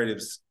the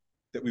narratives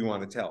that we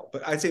want to tell.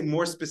 But I'd say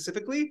more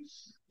specifically,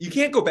 you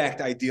can't go back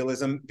to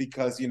idealism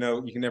because, you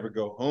can never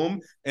go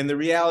home. And the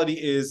reality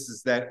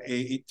is that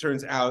it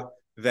turns out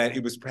that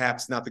it was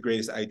perhaps not the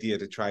greatest idea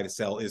to try to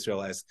sell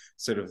Israel as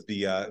sort of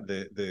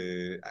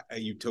the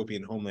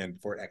utopian homeland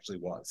before it actually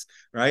was,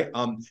 right?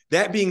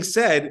 That being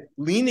said,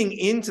 leaning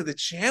into the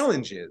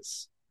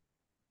challenges,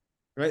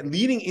 right?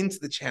 Leading into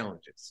the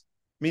challenges,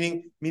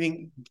 meaning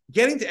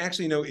getting to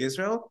actually know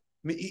Israel.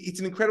 I mean, it's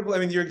an incredible. I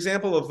mean, your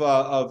example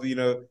of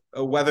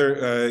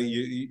whether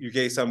your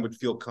gay son would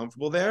feel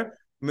comfortable there.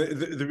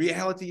 The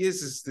reality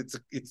is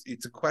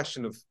it's a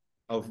question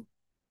of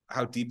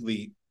how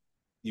deeply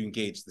you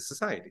engage the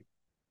society,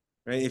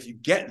 right? If you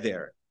get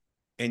there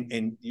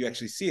and you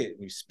actually see it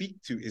and you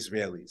speak to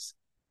Israelis,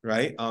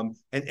 right?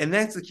 And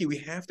that's the key. We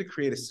have to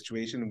create a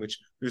situation in which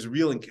there's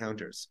real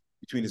encounters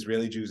between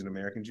Israeli Jews and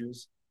American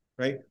Jews,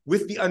 right?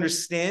 With the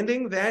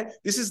understanding that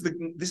this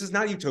is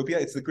not utopia.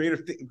 It's the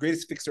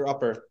greatest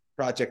fixer-upper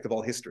project of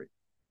all history,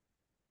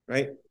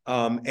 right?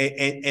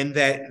 And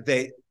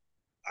that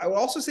I will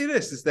also say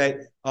this is that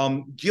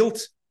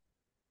guilt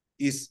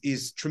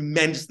is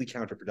tremendously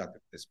counterproductive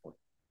at this point.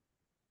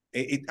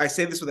 I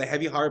say this with a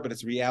heavy heart, but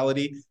it's a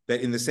reality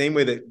that in the same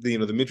way that the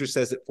Midrash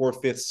says that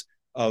 4/5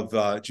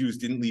 of Jews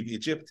didn't leave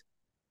Egypt,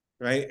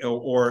 right?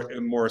 Or a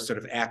more sort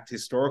of apt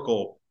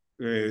historical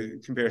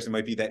comparison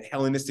might be that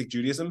Hellenistic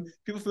Judaism.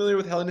 People familiar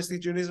with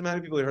Hellenistic Judaism? How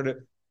many people have heard it?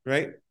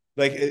 Right?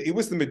 Like it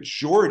was the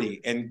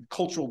majority and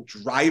cultural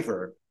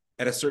driver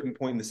at a certain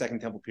point in the Second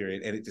Temple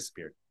period, and it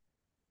disappeared.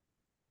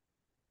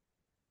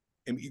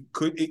 And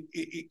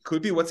it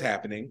could be what's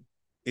happening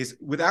is,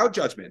 without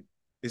judgment,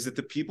 is that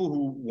the people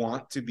who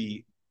want to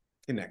be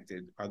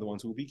connected are the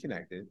ones who will be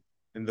connected,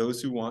 and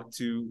those who want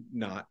to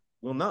not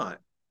will not.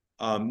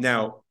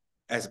 Now,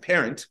 as a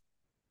parent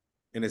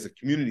and as a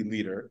community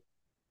leader,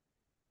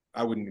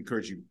 I wouldn't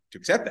encourage you to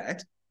accept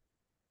that,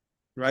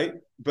 right?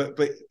 But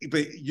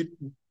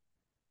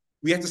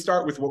we have to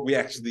start with what we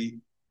actually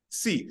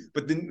see.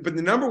 But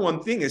the number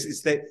one thing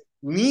is that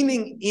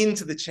leaning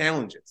into the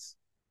challenges,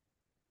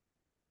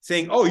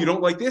 saying, "Oh, you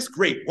don't like this?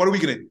 Great. What are we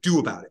going to do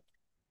about it?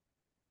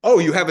 Oh,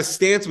 you have a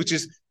stance which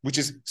is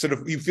sort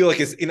of, you feel like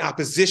it's in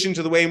opposition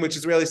to the way in which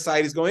Israeli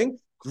society is going.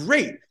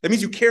 Great. That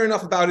means you care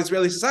enough about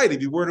Israeli society to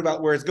be worried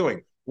about where it's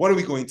going. What are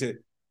we going to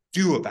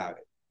do about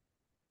it?"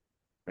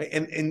 Right?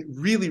 And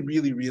really,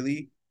 really,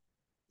 really,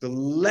 the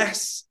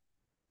less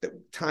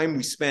time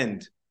we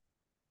spend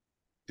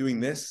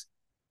doing this,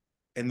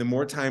 and the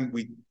more time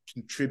we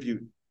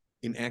contribute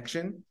in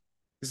action,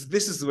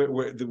 this is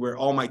where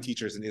all my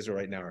teachers in Israel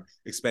right now are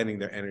expending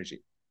their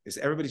energy. Is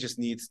everybody just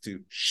needs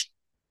to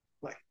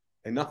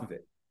enough of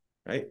it,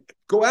 right?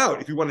 Go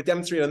out. If you want to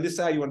demonstrate on this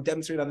side, you want to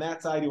demonstrate on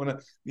that side, you want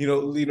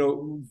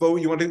to,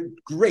 vote, you want to,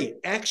 great.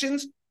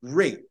 Actions,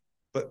 great.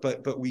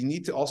 But we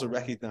need to also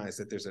recognize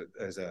that there's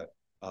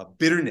a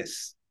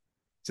bitterness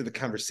to the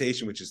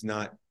conversation which is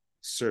not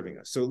serving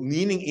us. So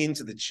leaning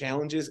into the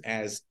challenges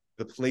as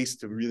the place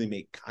to really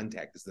make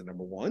contact is the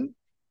number one.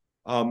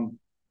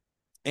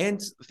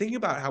 And thinking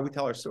about how we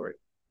tell our story,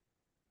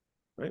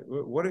 right?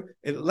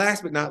 And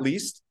last but not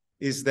least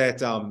is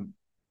that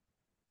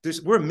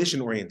we're a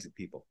mission-oriented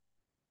people.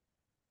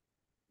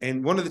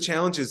 And one of the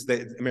challenges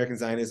that American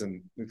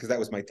Zionism, because that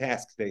was my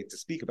task today to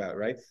speak about,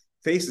 right,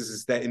 faces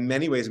is that in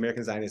many ways,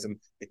 American Zionism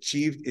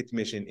achieved its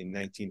mission in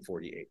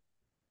 1948.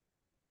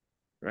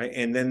 Right?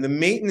 And then the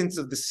maintenance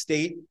of the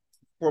state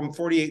from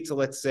 48 to,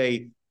 let's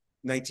say,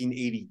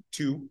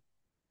 1982,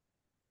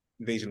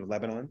 invasion of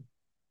Lebanon,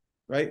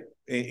 right?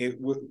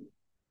 It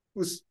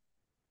was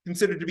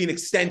considered to be an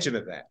extension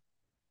of that.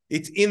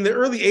 It's in the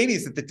early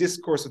 80s that the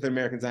discourse with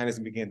American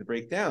Zionism began to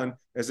break down,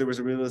 as there was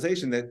a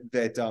realization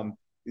that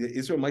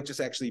Israel might just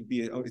actually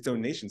be its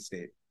own nation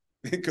state,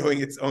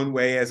 going its own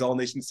way, as all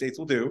nation states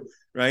will do,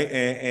 right?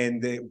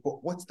 And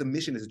what's the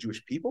mission as a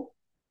Jewish people?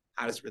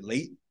 How does it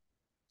relate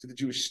to the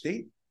Jewish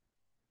state?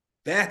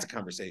 That's a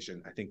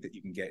conversation I think that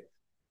you can get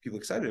people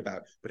excited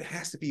about, but it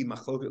has to be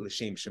machloket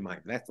l'shem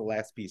shemayim. That's the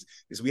last piece,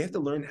 is we have to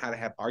learn how to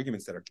have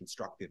arguments that are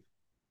constructive.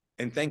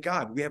 And thank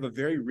God we have a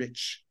very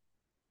rich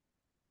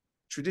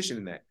tradition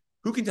in that.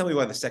 Who can tell me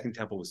why the Second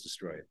Temple was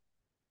destroyed?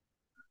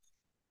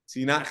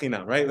 See, not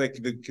chinam, right? Like,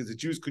 because the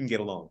Jews couldn't get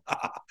along,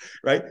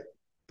 right?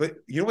 But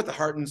you know what the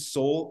heart and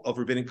soul of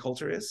rabbinic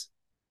culture is?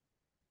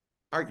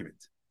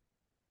 Argument.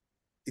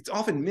 It's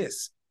often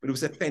missed. but it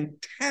was a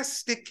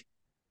fantastic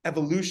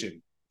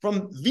evolution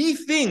from the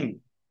thing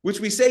which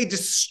we say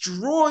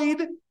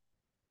destroyed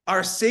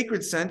our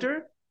sacred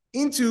center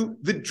into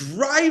the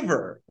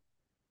driver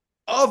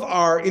of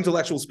our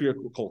intellectual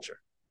spiritual culture.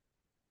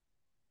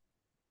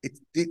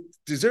 It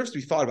deserves to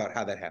be thought about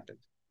how that happened.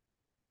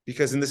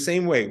 Because in the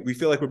same way, we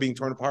feel like we're being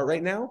torn apart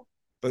right now,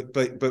 but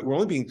we're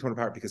only being torn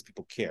apart because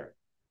people care.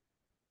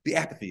 The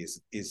apathy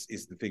is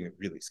the thing that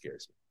really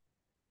scares me.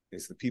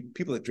 It's the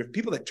people that drift,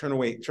 people that turn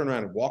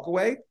around and walk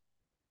away.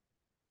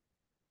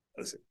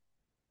 Listen,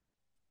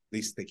 at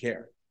least they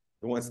care.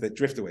 The ones that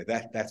drift away,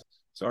 that's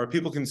so. Are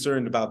people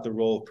concerned about the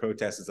role of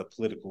protest as a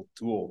political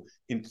tool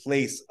in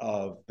place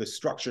of the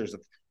structures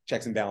of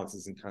checks and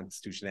balances and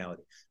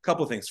constitutionality? A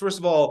couple of things. First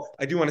of all,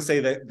 I do want to say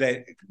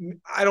that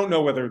I don't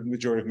know whether the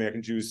majority of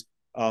American Jews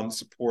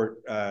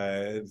support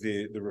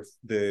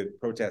the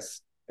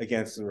protests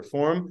against the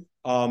reform,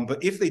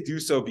 but if they do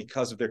so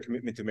because of their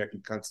commitment to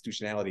American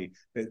constitutionality,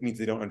 that means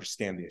they don't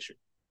understand the issue.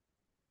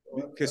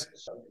 Because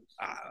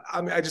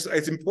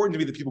it's important to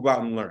me that people go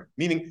out and learn.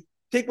 Meaning,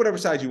 take whatever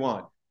side you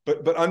want,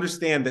 but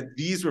understand that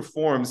these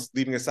reforms,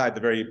 leaving aside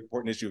the very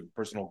important issue of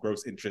personal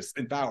gross interests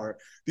and power,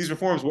 these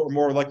reforms were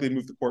more likely to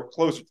move the court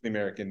closer to the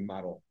American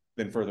model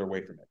than further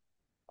away from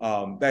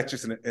it. That's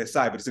just an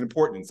aside, but it's an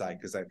important aside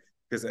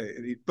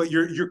but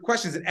your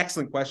question is an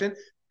excellent question.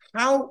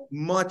 How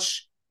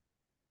much,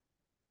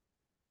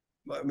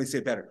 let me say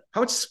it better, how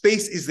much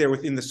space is there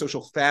within the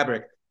social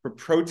fabric for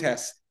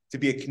protests to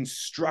be a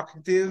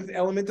constructive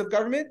element of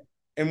government?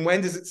 And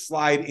when does it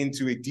slide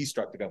into a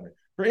destructive element?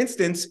 For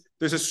instance,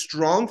 there's a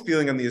strong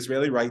feeling on the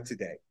Israeli right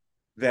today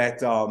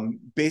that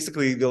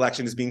basically the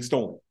election is being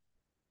stolen.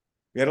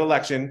 We had an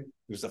election,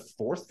 it was the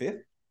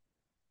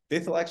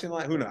fifth election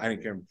line. Who knows? I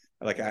don't care.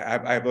 Like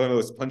I have one of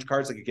those punch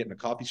cards I could get in a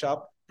coffee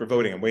shop for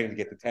voting. I'm waiting to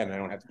get to 10 and I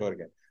don't have to vote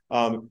again.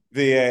 And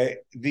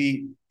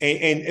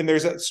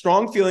there's a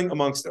strong feeling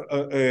amongst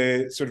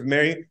sort of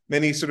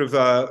many sort of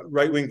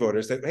right-wing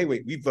voters that, hey,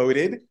 wait, we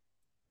voted.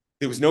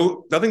 There was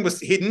nothing was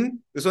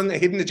hidden. This wasn't a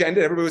hidden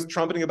agenda. Everybody was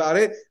trumpeting about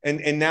it.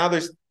 And now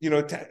there's,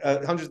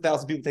 hundreds of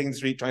thousands of people taking the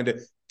street trying to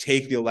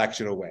take the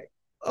election away.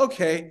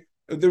 Okay.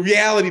 The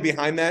reality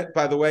behind that,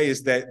 by the way,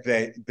 is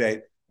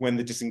that when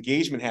the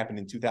disengagement happened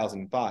in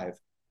 2005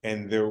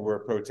 and there were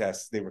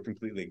protests, they were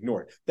completely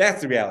ignored.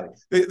 That's the reality.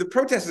 The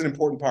protest is an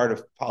important part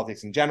of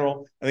politics in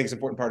general. I think it's an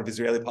important part of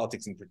Israeli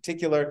politics in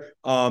particular.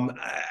 I'm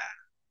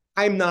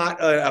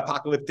not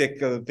apocalyptic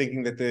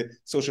thinking that the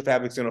social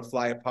fabric is going to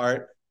fly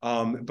apart.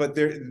 But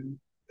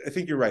I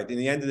think you're right. In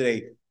the end of the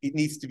day, it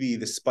needs to be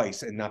the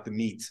spice and not the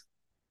meat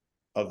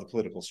of the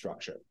political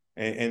structure.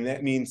 And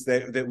that means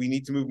that we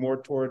need to move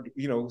more toward,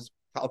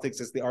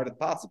 politics as the art of the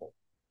possible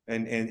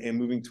and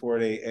moving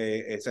toward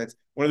a sense.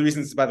 One of the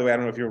reasons, by the way, I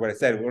don't know if you heard what I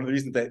said, one of the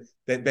reasons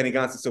that Benny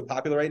Gantz is so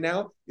popular right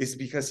now is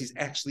because he's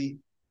actually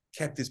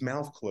kept his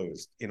mouth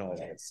closed in all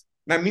this.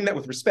 And I mean that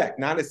with respect,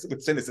 not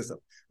with cynicism.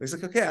 He's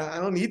like, okay, I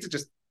don't need to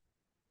just.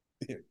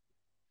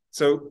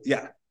 So,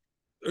 yeah.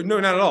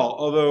 No, not at all.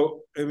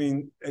 Although, I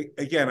mean,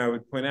 again, I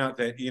would point out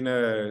that in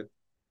a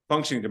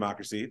functioning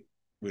democracy,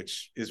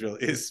 which Israel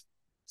is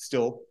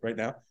still right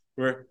now,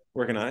 we're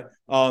working on it.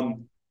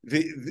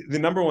 The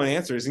number one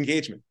answer is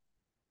engagement.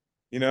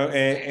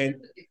 And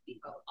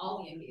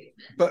all the engagement.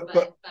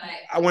 But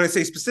I want to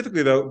say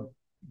specifically though,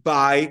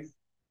 by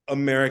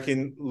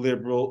American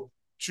liberal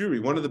Jewry,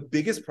 one of the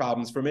biggest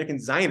problems for American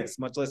Zionists,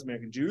 much less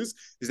American Jews,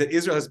 is that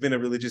Israel has been a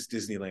religious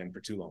Disneyland for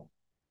too long.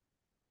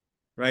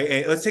 Right,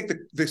 and let's take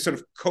the sort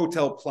of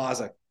Kotel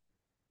Plaza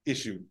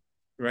issue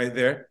right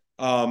there.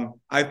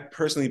 I've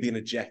personally been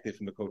ejected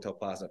from the Kotel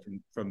Plaza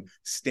from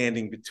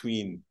standing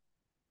between,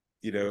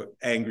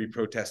 angry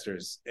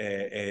protesters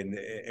and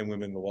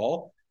women in the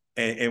wall.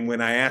 And when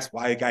I asked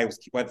why the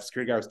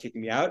security guard was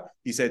kicking me out,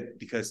 he said,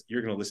 because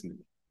you're going to listen to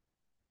me.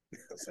 I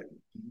was like,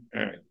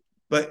 all right.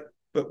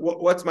 But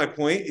what's my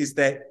point is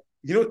that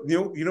you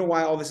know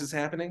why all this is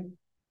happening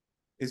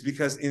is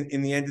because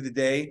in the end of the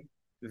day,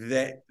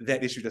 that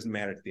issue doesn't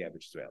matter to the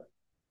average Israeli.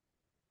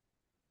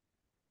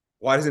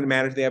 Why doesn't it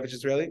matter to the average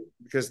Israeli?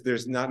 Because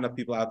there's not enough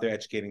people out there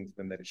educating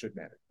them that it should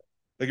matter.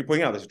 Like you're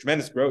pointing out, there's a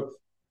tremendous growth,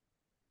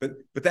 but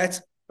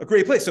that's a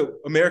great place. So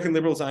American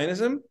liberal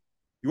Zionism,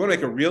 you want to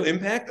make a real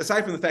impact,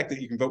 aside from the fact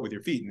that you can vote with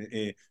your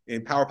feet,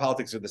 and power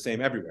politics are the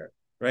same everywhere,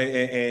 right?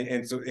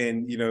 And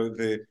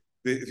the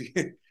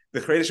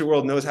Kurdish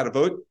world knows how to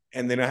vote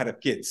and they know how to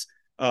have kids.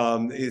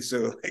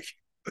 So like.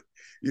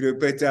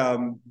 But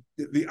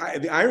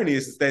the irony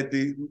is that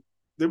the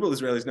liberal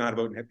Israelis know how to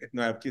vote and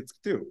know how to have kids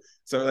too.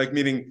 So like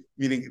meaning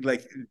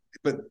like,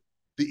 but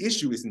the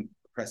issue isn't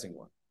a pressing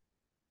one,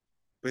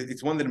 but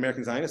it's one that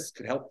American Zionists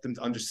could help them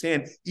to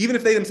understand, even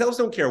if they themselves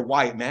don't care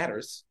why it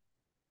matters,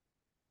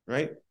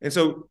 right? And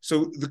so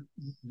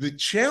the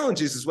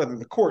challenge is whether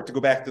the court, to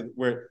go back to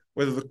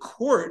whether the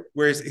court,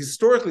 whereas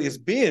historically has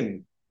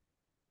been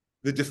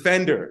the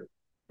defender,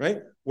 right?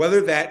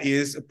 Whether that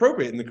is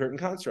appropriate in the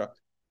current construct.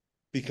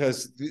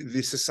 Because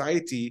the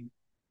society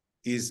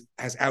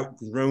has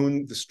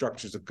outgrown the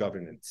structures of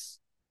governance.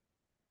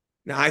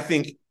 Now, I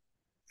think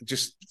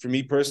just for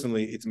me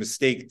personally, it's a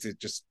mistake to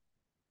just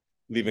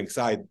leaving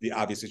aside the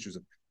obvious issues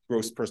of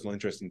gross personal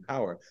interest and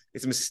power.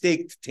 It's a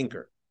mistake to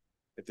tinker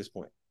at this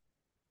point,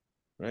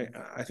 right?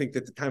 I think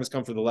that the time has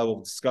come for the level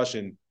of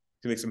discussion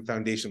to make some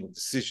foundational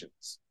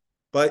decisions.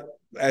 But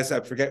as we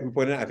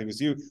pointed out, I think it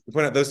was you, we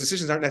pointed out those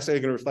decisions aren't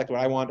necessarily going to reflect what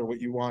I want or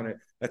what you want.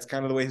 That's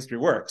kind of the way history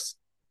works.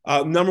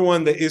 Number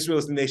one, that Israel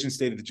is the nation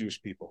state of the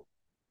Jewish people.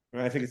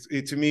 Right? I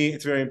think to me,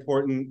 it's very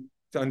important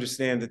to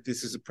understand that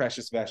this is a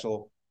precious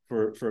vessel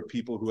for a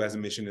people who has a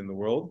mission in the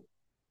world.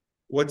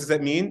 What does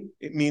that mean?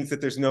 It means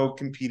that there's no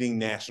competing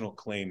national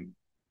claim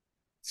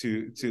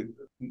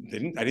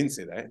I didn't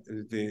say that.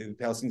 The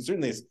Palestinians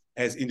certainly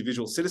as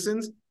individual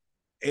citizens,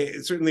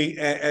 certainly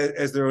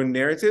as their own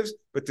narratives,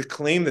 but to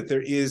claim that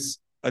there is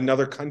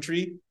another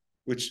country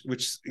which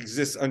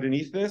exists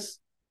underneath this,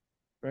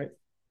 right?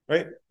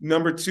 Right.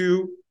 Number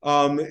two,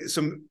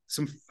 some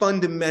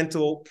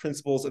fundamental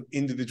principles of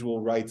individual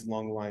rights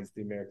along the lines of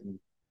the American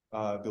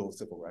Bill of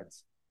Civil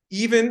Rights.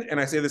 Even, and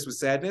I say this with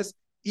sadness,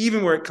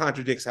 even where it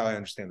contradicts how I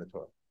understand the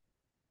Torah.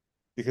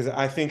 Because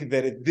I think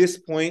that at this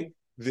point,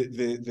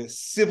 the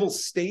civil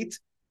state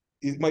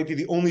might be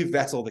the only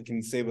vessel that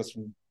can save us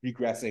from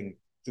regressing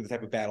to the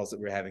type of battles that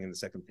we're having in the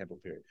Second Temple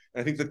period.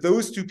 And I think that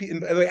those two people,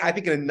 I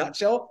think in a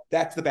nutshell,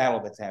 that's the battle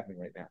that's happening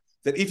right now.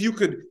 That if you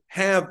could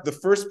have the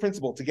first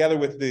principle together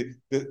with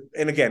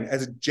and again,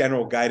 as a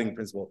general guiding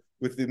principle,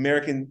 with the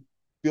American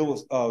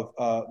Bill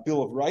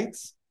of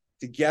Rights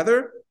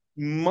together,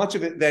 much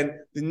of it, then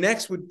the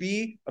next would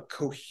be a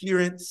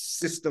coherent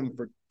system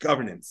for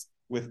governance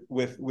with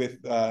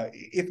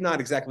if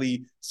not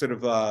exactly sort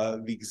of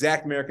the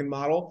exact American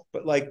model,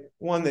 but like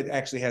one that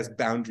actually has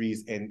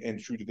boundaries and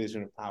true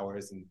division of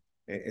powers and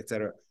et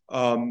cetera.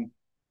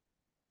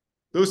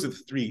 Those are the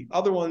three.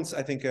 Other ones,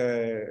 I think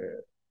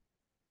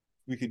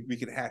we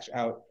could hash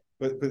out,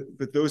 but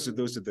those are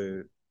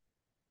the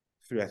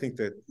three. I think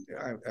that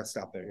I'll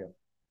stop there. Yeah.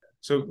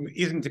 So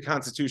isn't the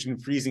Constitution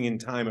freezing in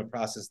time a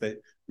process that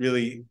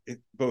really,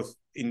 both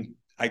in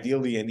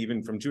ideally and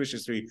even from Jewish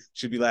history,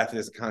 should be laughed at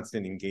as a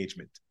constant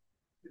engagement?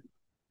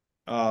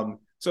 So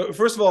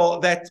first of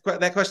all, that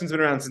question's been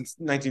around since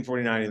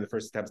 1949 in the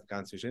first attempts at the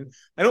Constitution.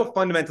 I don't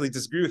fundamentally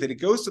disagree with it. It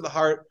goes to the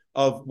heart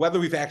of whether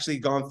we've actually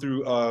gone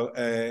through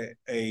a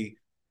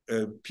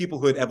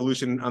peoplehood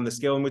evolution on the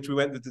scale in which we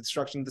went with the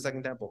destruction of the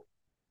Second Temple.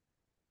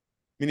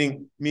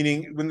 Meaning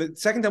when the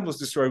Second Temple was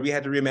destroyed, we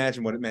had to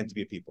reimagine what it meant to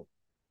be a people.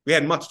 We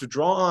had much to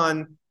draw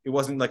on. It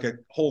wasn't like a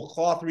whole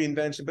cloth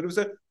reinvention, but it was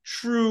a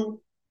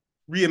true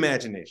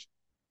reimagination.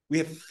 We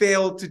have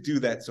failed to do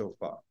that so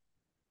far.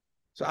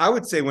 So I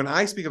would say when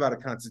I speak about a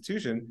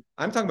constitution,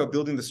 I'm talking about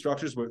building the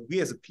structures where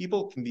we as a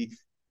people can be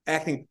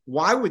acting.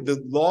 Why would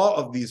the law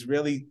of the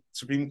Israeli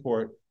Supreme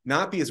Court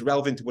not be as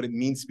relevant to what it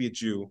means to be a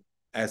Jew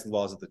as the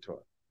laws of the Torah?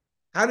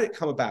 How did it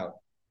come about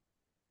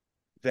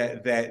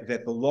that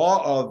the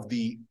law of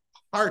the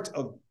heart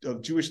of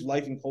Jewish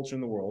life and culture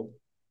in the world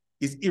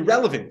is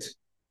irrelevant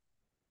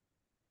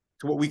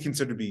to what we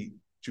consider to be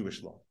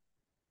Jewish law?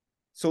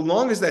 So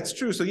long as that's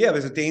true, so yeah,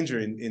 there's a danger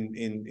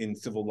in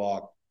civil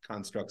law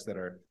constructs that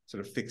are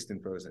sort of fixed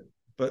and frozen.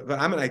 But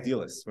I'm an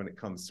idealist when it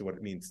comes to what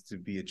it means to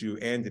be a Jew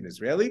and an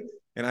Israeli,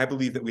 and I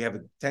believe that we have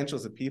the potential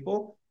as a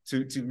people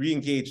to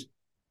re-engage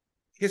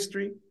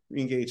history,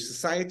 re-engage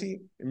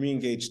society, and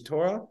re-engage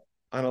Torah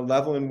on a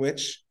level in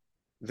which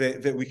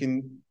that we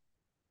can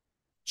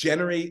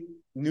generate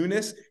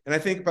newness. And I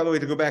think, by the way,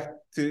 to go back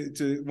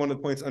to one of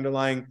the points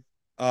underlying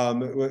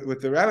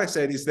what the rabbi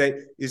said is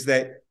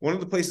that one of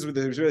the places where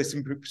the Israeli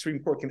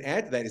Supreme Court can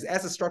add to that is,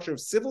 as a structure of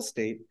civil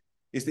state,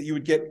 is that you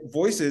would get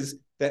voices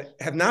that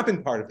have not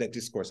been part of that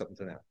discourse up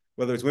until now,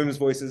 whether it's women's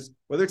voices,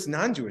 whether it's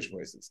non-Jewish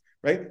voices,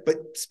 right? But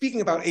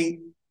speaking about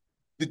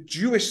the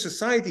Jewish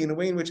society in a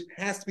way in which it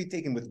has to be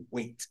taken with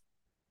weight,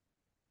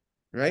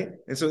 right?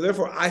 And so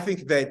therefore, I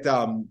think that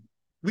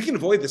we can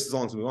avoid this as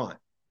long as we want.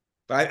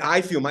 But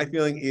I feel, my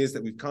feeling is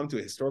that we've come to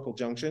a historical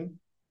junction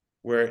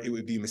where it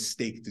would be a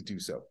mistake to do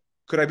so.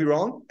 Could I be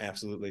wrong?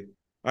 Absolutely.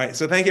 All right,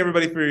 so thank you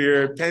everybody for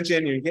your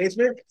attention, your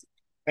engagement,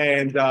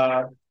 and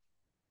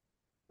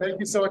thank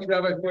you so much,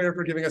 Rabbi Moyer,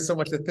 for giving us so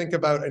much to think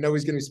about. I know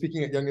he's going to be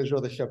speaking at Young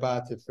Israel this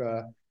Shabbat. If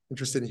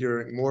interested in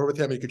hearing more with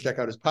him, you can check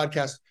out his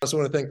podcast. I also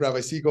want to thank Rabbi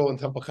Siegel and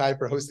Temple Chai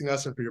for hosting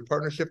us and for your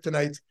partnership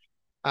tonight.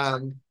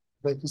 Thank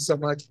you so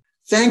much.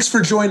 Thanks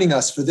for joining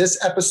us for this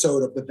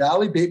episode of the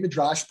Valley Beit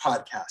Midrash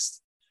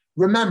podcast.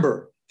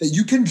 Remember that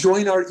you can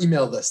join our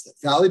email list at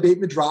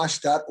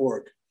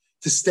valleybeitmidrash.org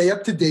to stay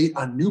up to date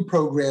on new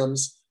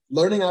programs,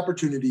 learning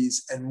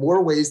opportunities, and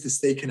more ways to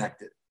stay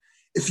connected.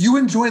 If you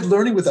enjoyed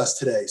learning with us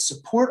today,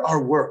 support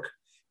our work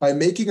by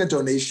making a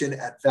donation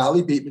at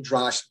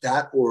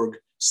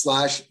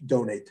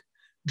valleybeitmidrash.org/donate.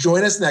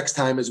 Join us next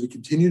time as we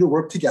continue to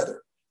work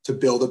together to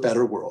build a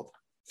better world.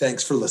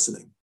 Thanks for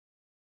listening.